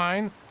 ruble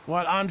fine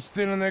while I'm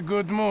still in a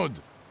good mood.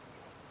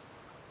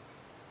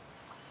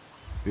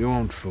 You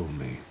won't fool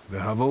me.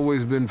 There have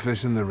always been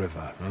fish in the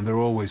river, and there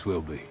always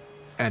will be.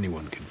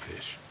 Anyone can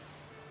fish.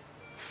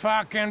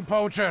 Fucking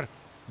poacher,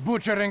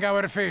 butchering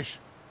our fish.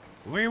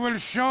 We will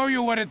show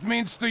you what it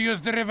means to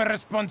use the river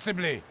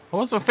responsibly. I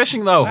wasn't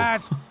fishing though.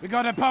 Lads, we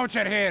got a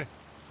poacher here.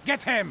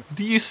 Get him!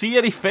 Do you see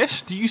any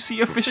fish? Do you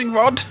see a fishing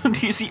rod?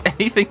 Do you see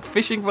anything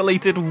fishing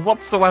related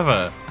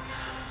whatsoever?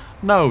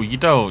 No, you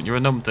don't. You're a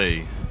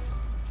numpty.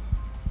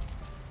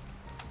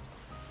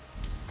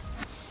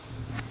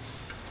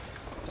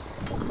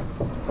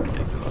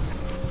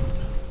 Ridiculous.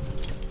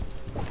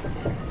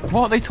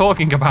 What are they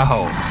talking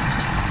about?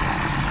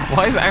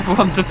 Why is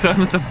everyone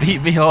determined to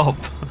beat me up?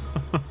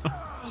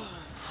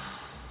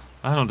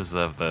 I don't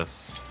deserve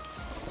this.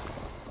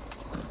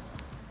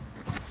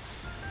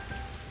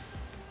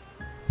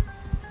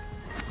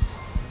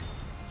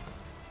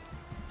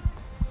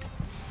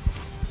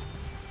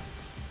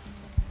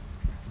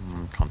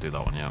 Can't do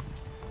that one yet.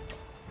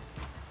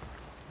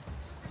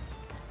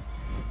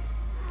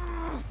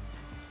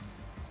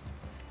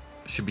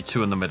 Should be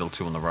 2 in the middle,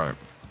 2 on the right.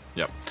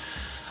 Yep.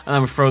 And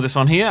then we throw this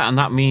on here, and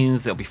that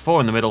means there'll be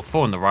 4 in the middle,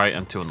 4 on the right,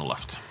 and 2 on the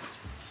left.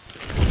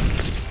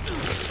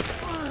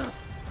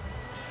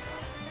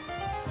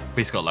 But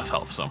he's got less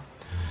health, so.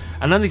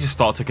 And then they just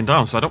start ticking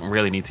down, so I don't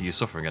really need to use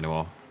suffering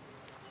anymore.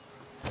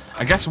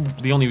 I guess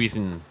the only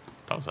reason...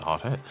 That was a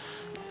hard hit.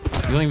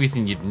 The only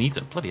reason you'd need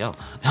to... Bloody hell.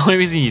 The only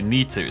reason you'd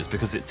need to is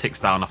because it ticks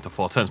down after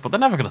 4 turns. But they're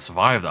never going to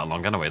survive that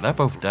long anyway. They're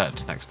both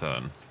dead next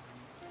turn.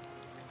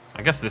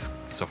 I guess this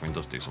suffering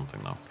does do something,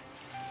 though.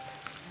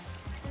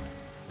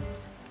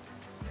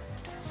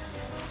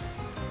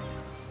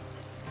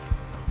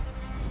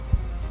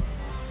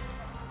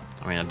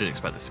 I mean, I didn't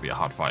expect this to be a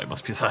hard fight, it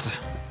must be said.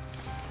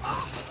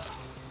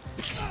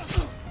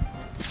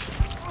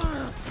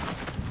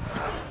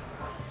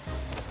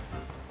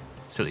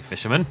 Silly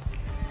fisherman.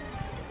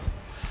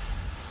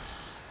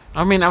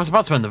 I mean, I was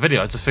about to end the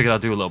video, I just figured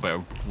I'd do a little bit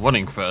of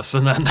running first,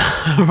 and then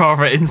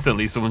rather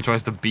instantly someone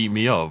tries to beat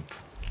me up.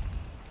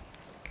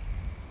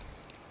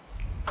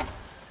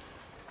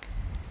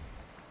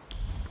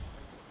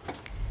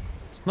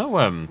 There's no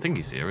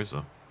thingies here, is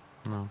there?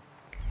 No.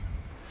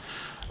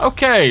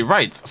 Okay,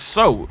 right,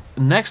 so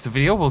next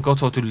video we'll go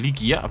talk to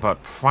Ligia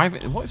about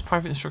private... What is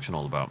private instruction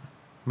all about?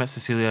 Met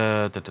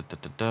Cecilia...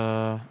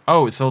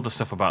 Oh, it's all the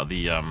stuff about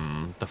the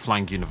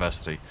Flang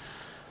University.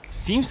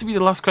 Seems to be the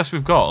last quest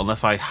we've got,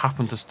 unless I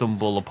happen to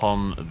stumble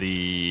upon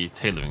the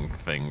tailoring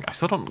thing. I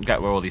still don't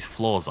get where all these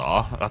floors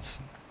are.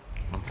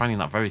 I'm finding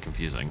that very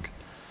confusing.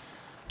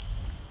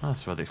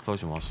 That's where the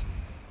explosion was.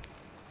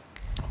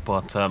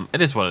 But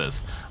it is what it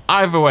is.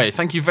 Either way,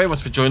 thank you very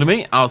much for joining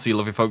me. I'll see you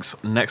lovely folks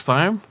next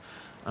time.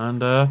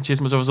 And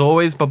cheers much as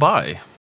always. Bye-bye.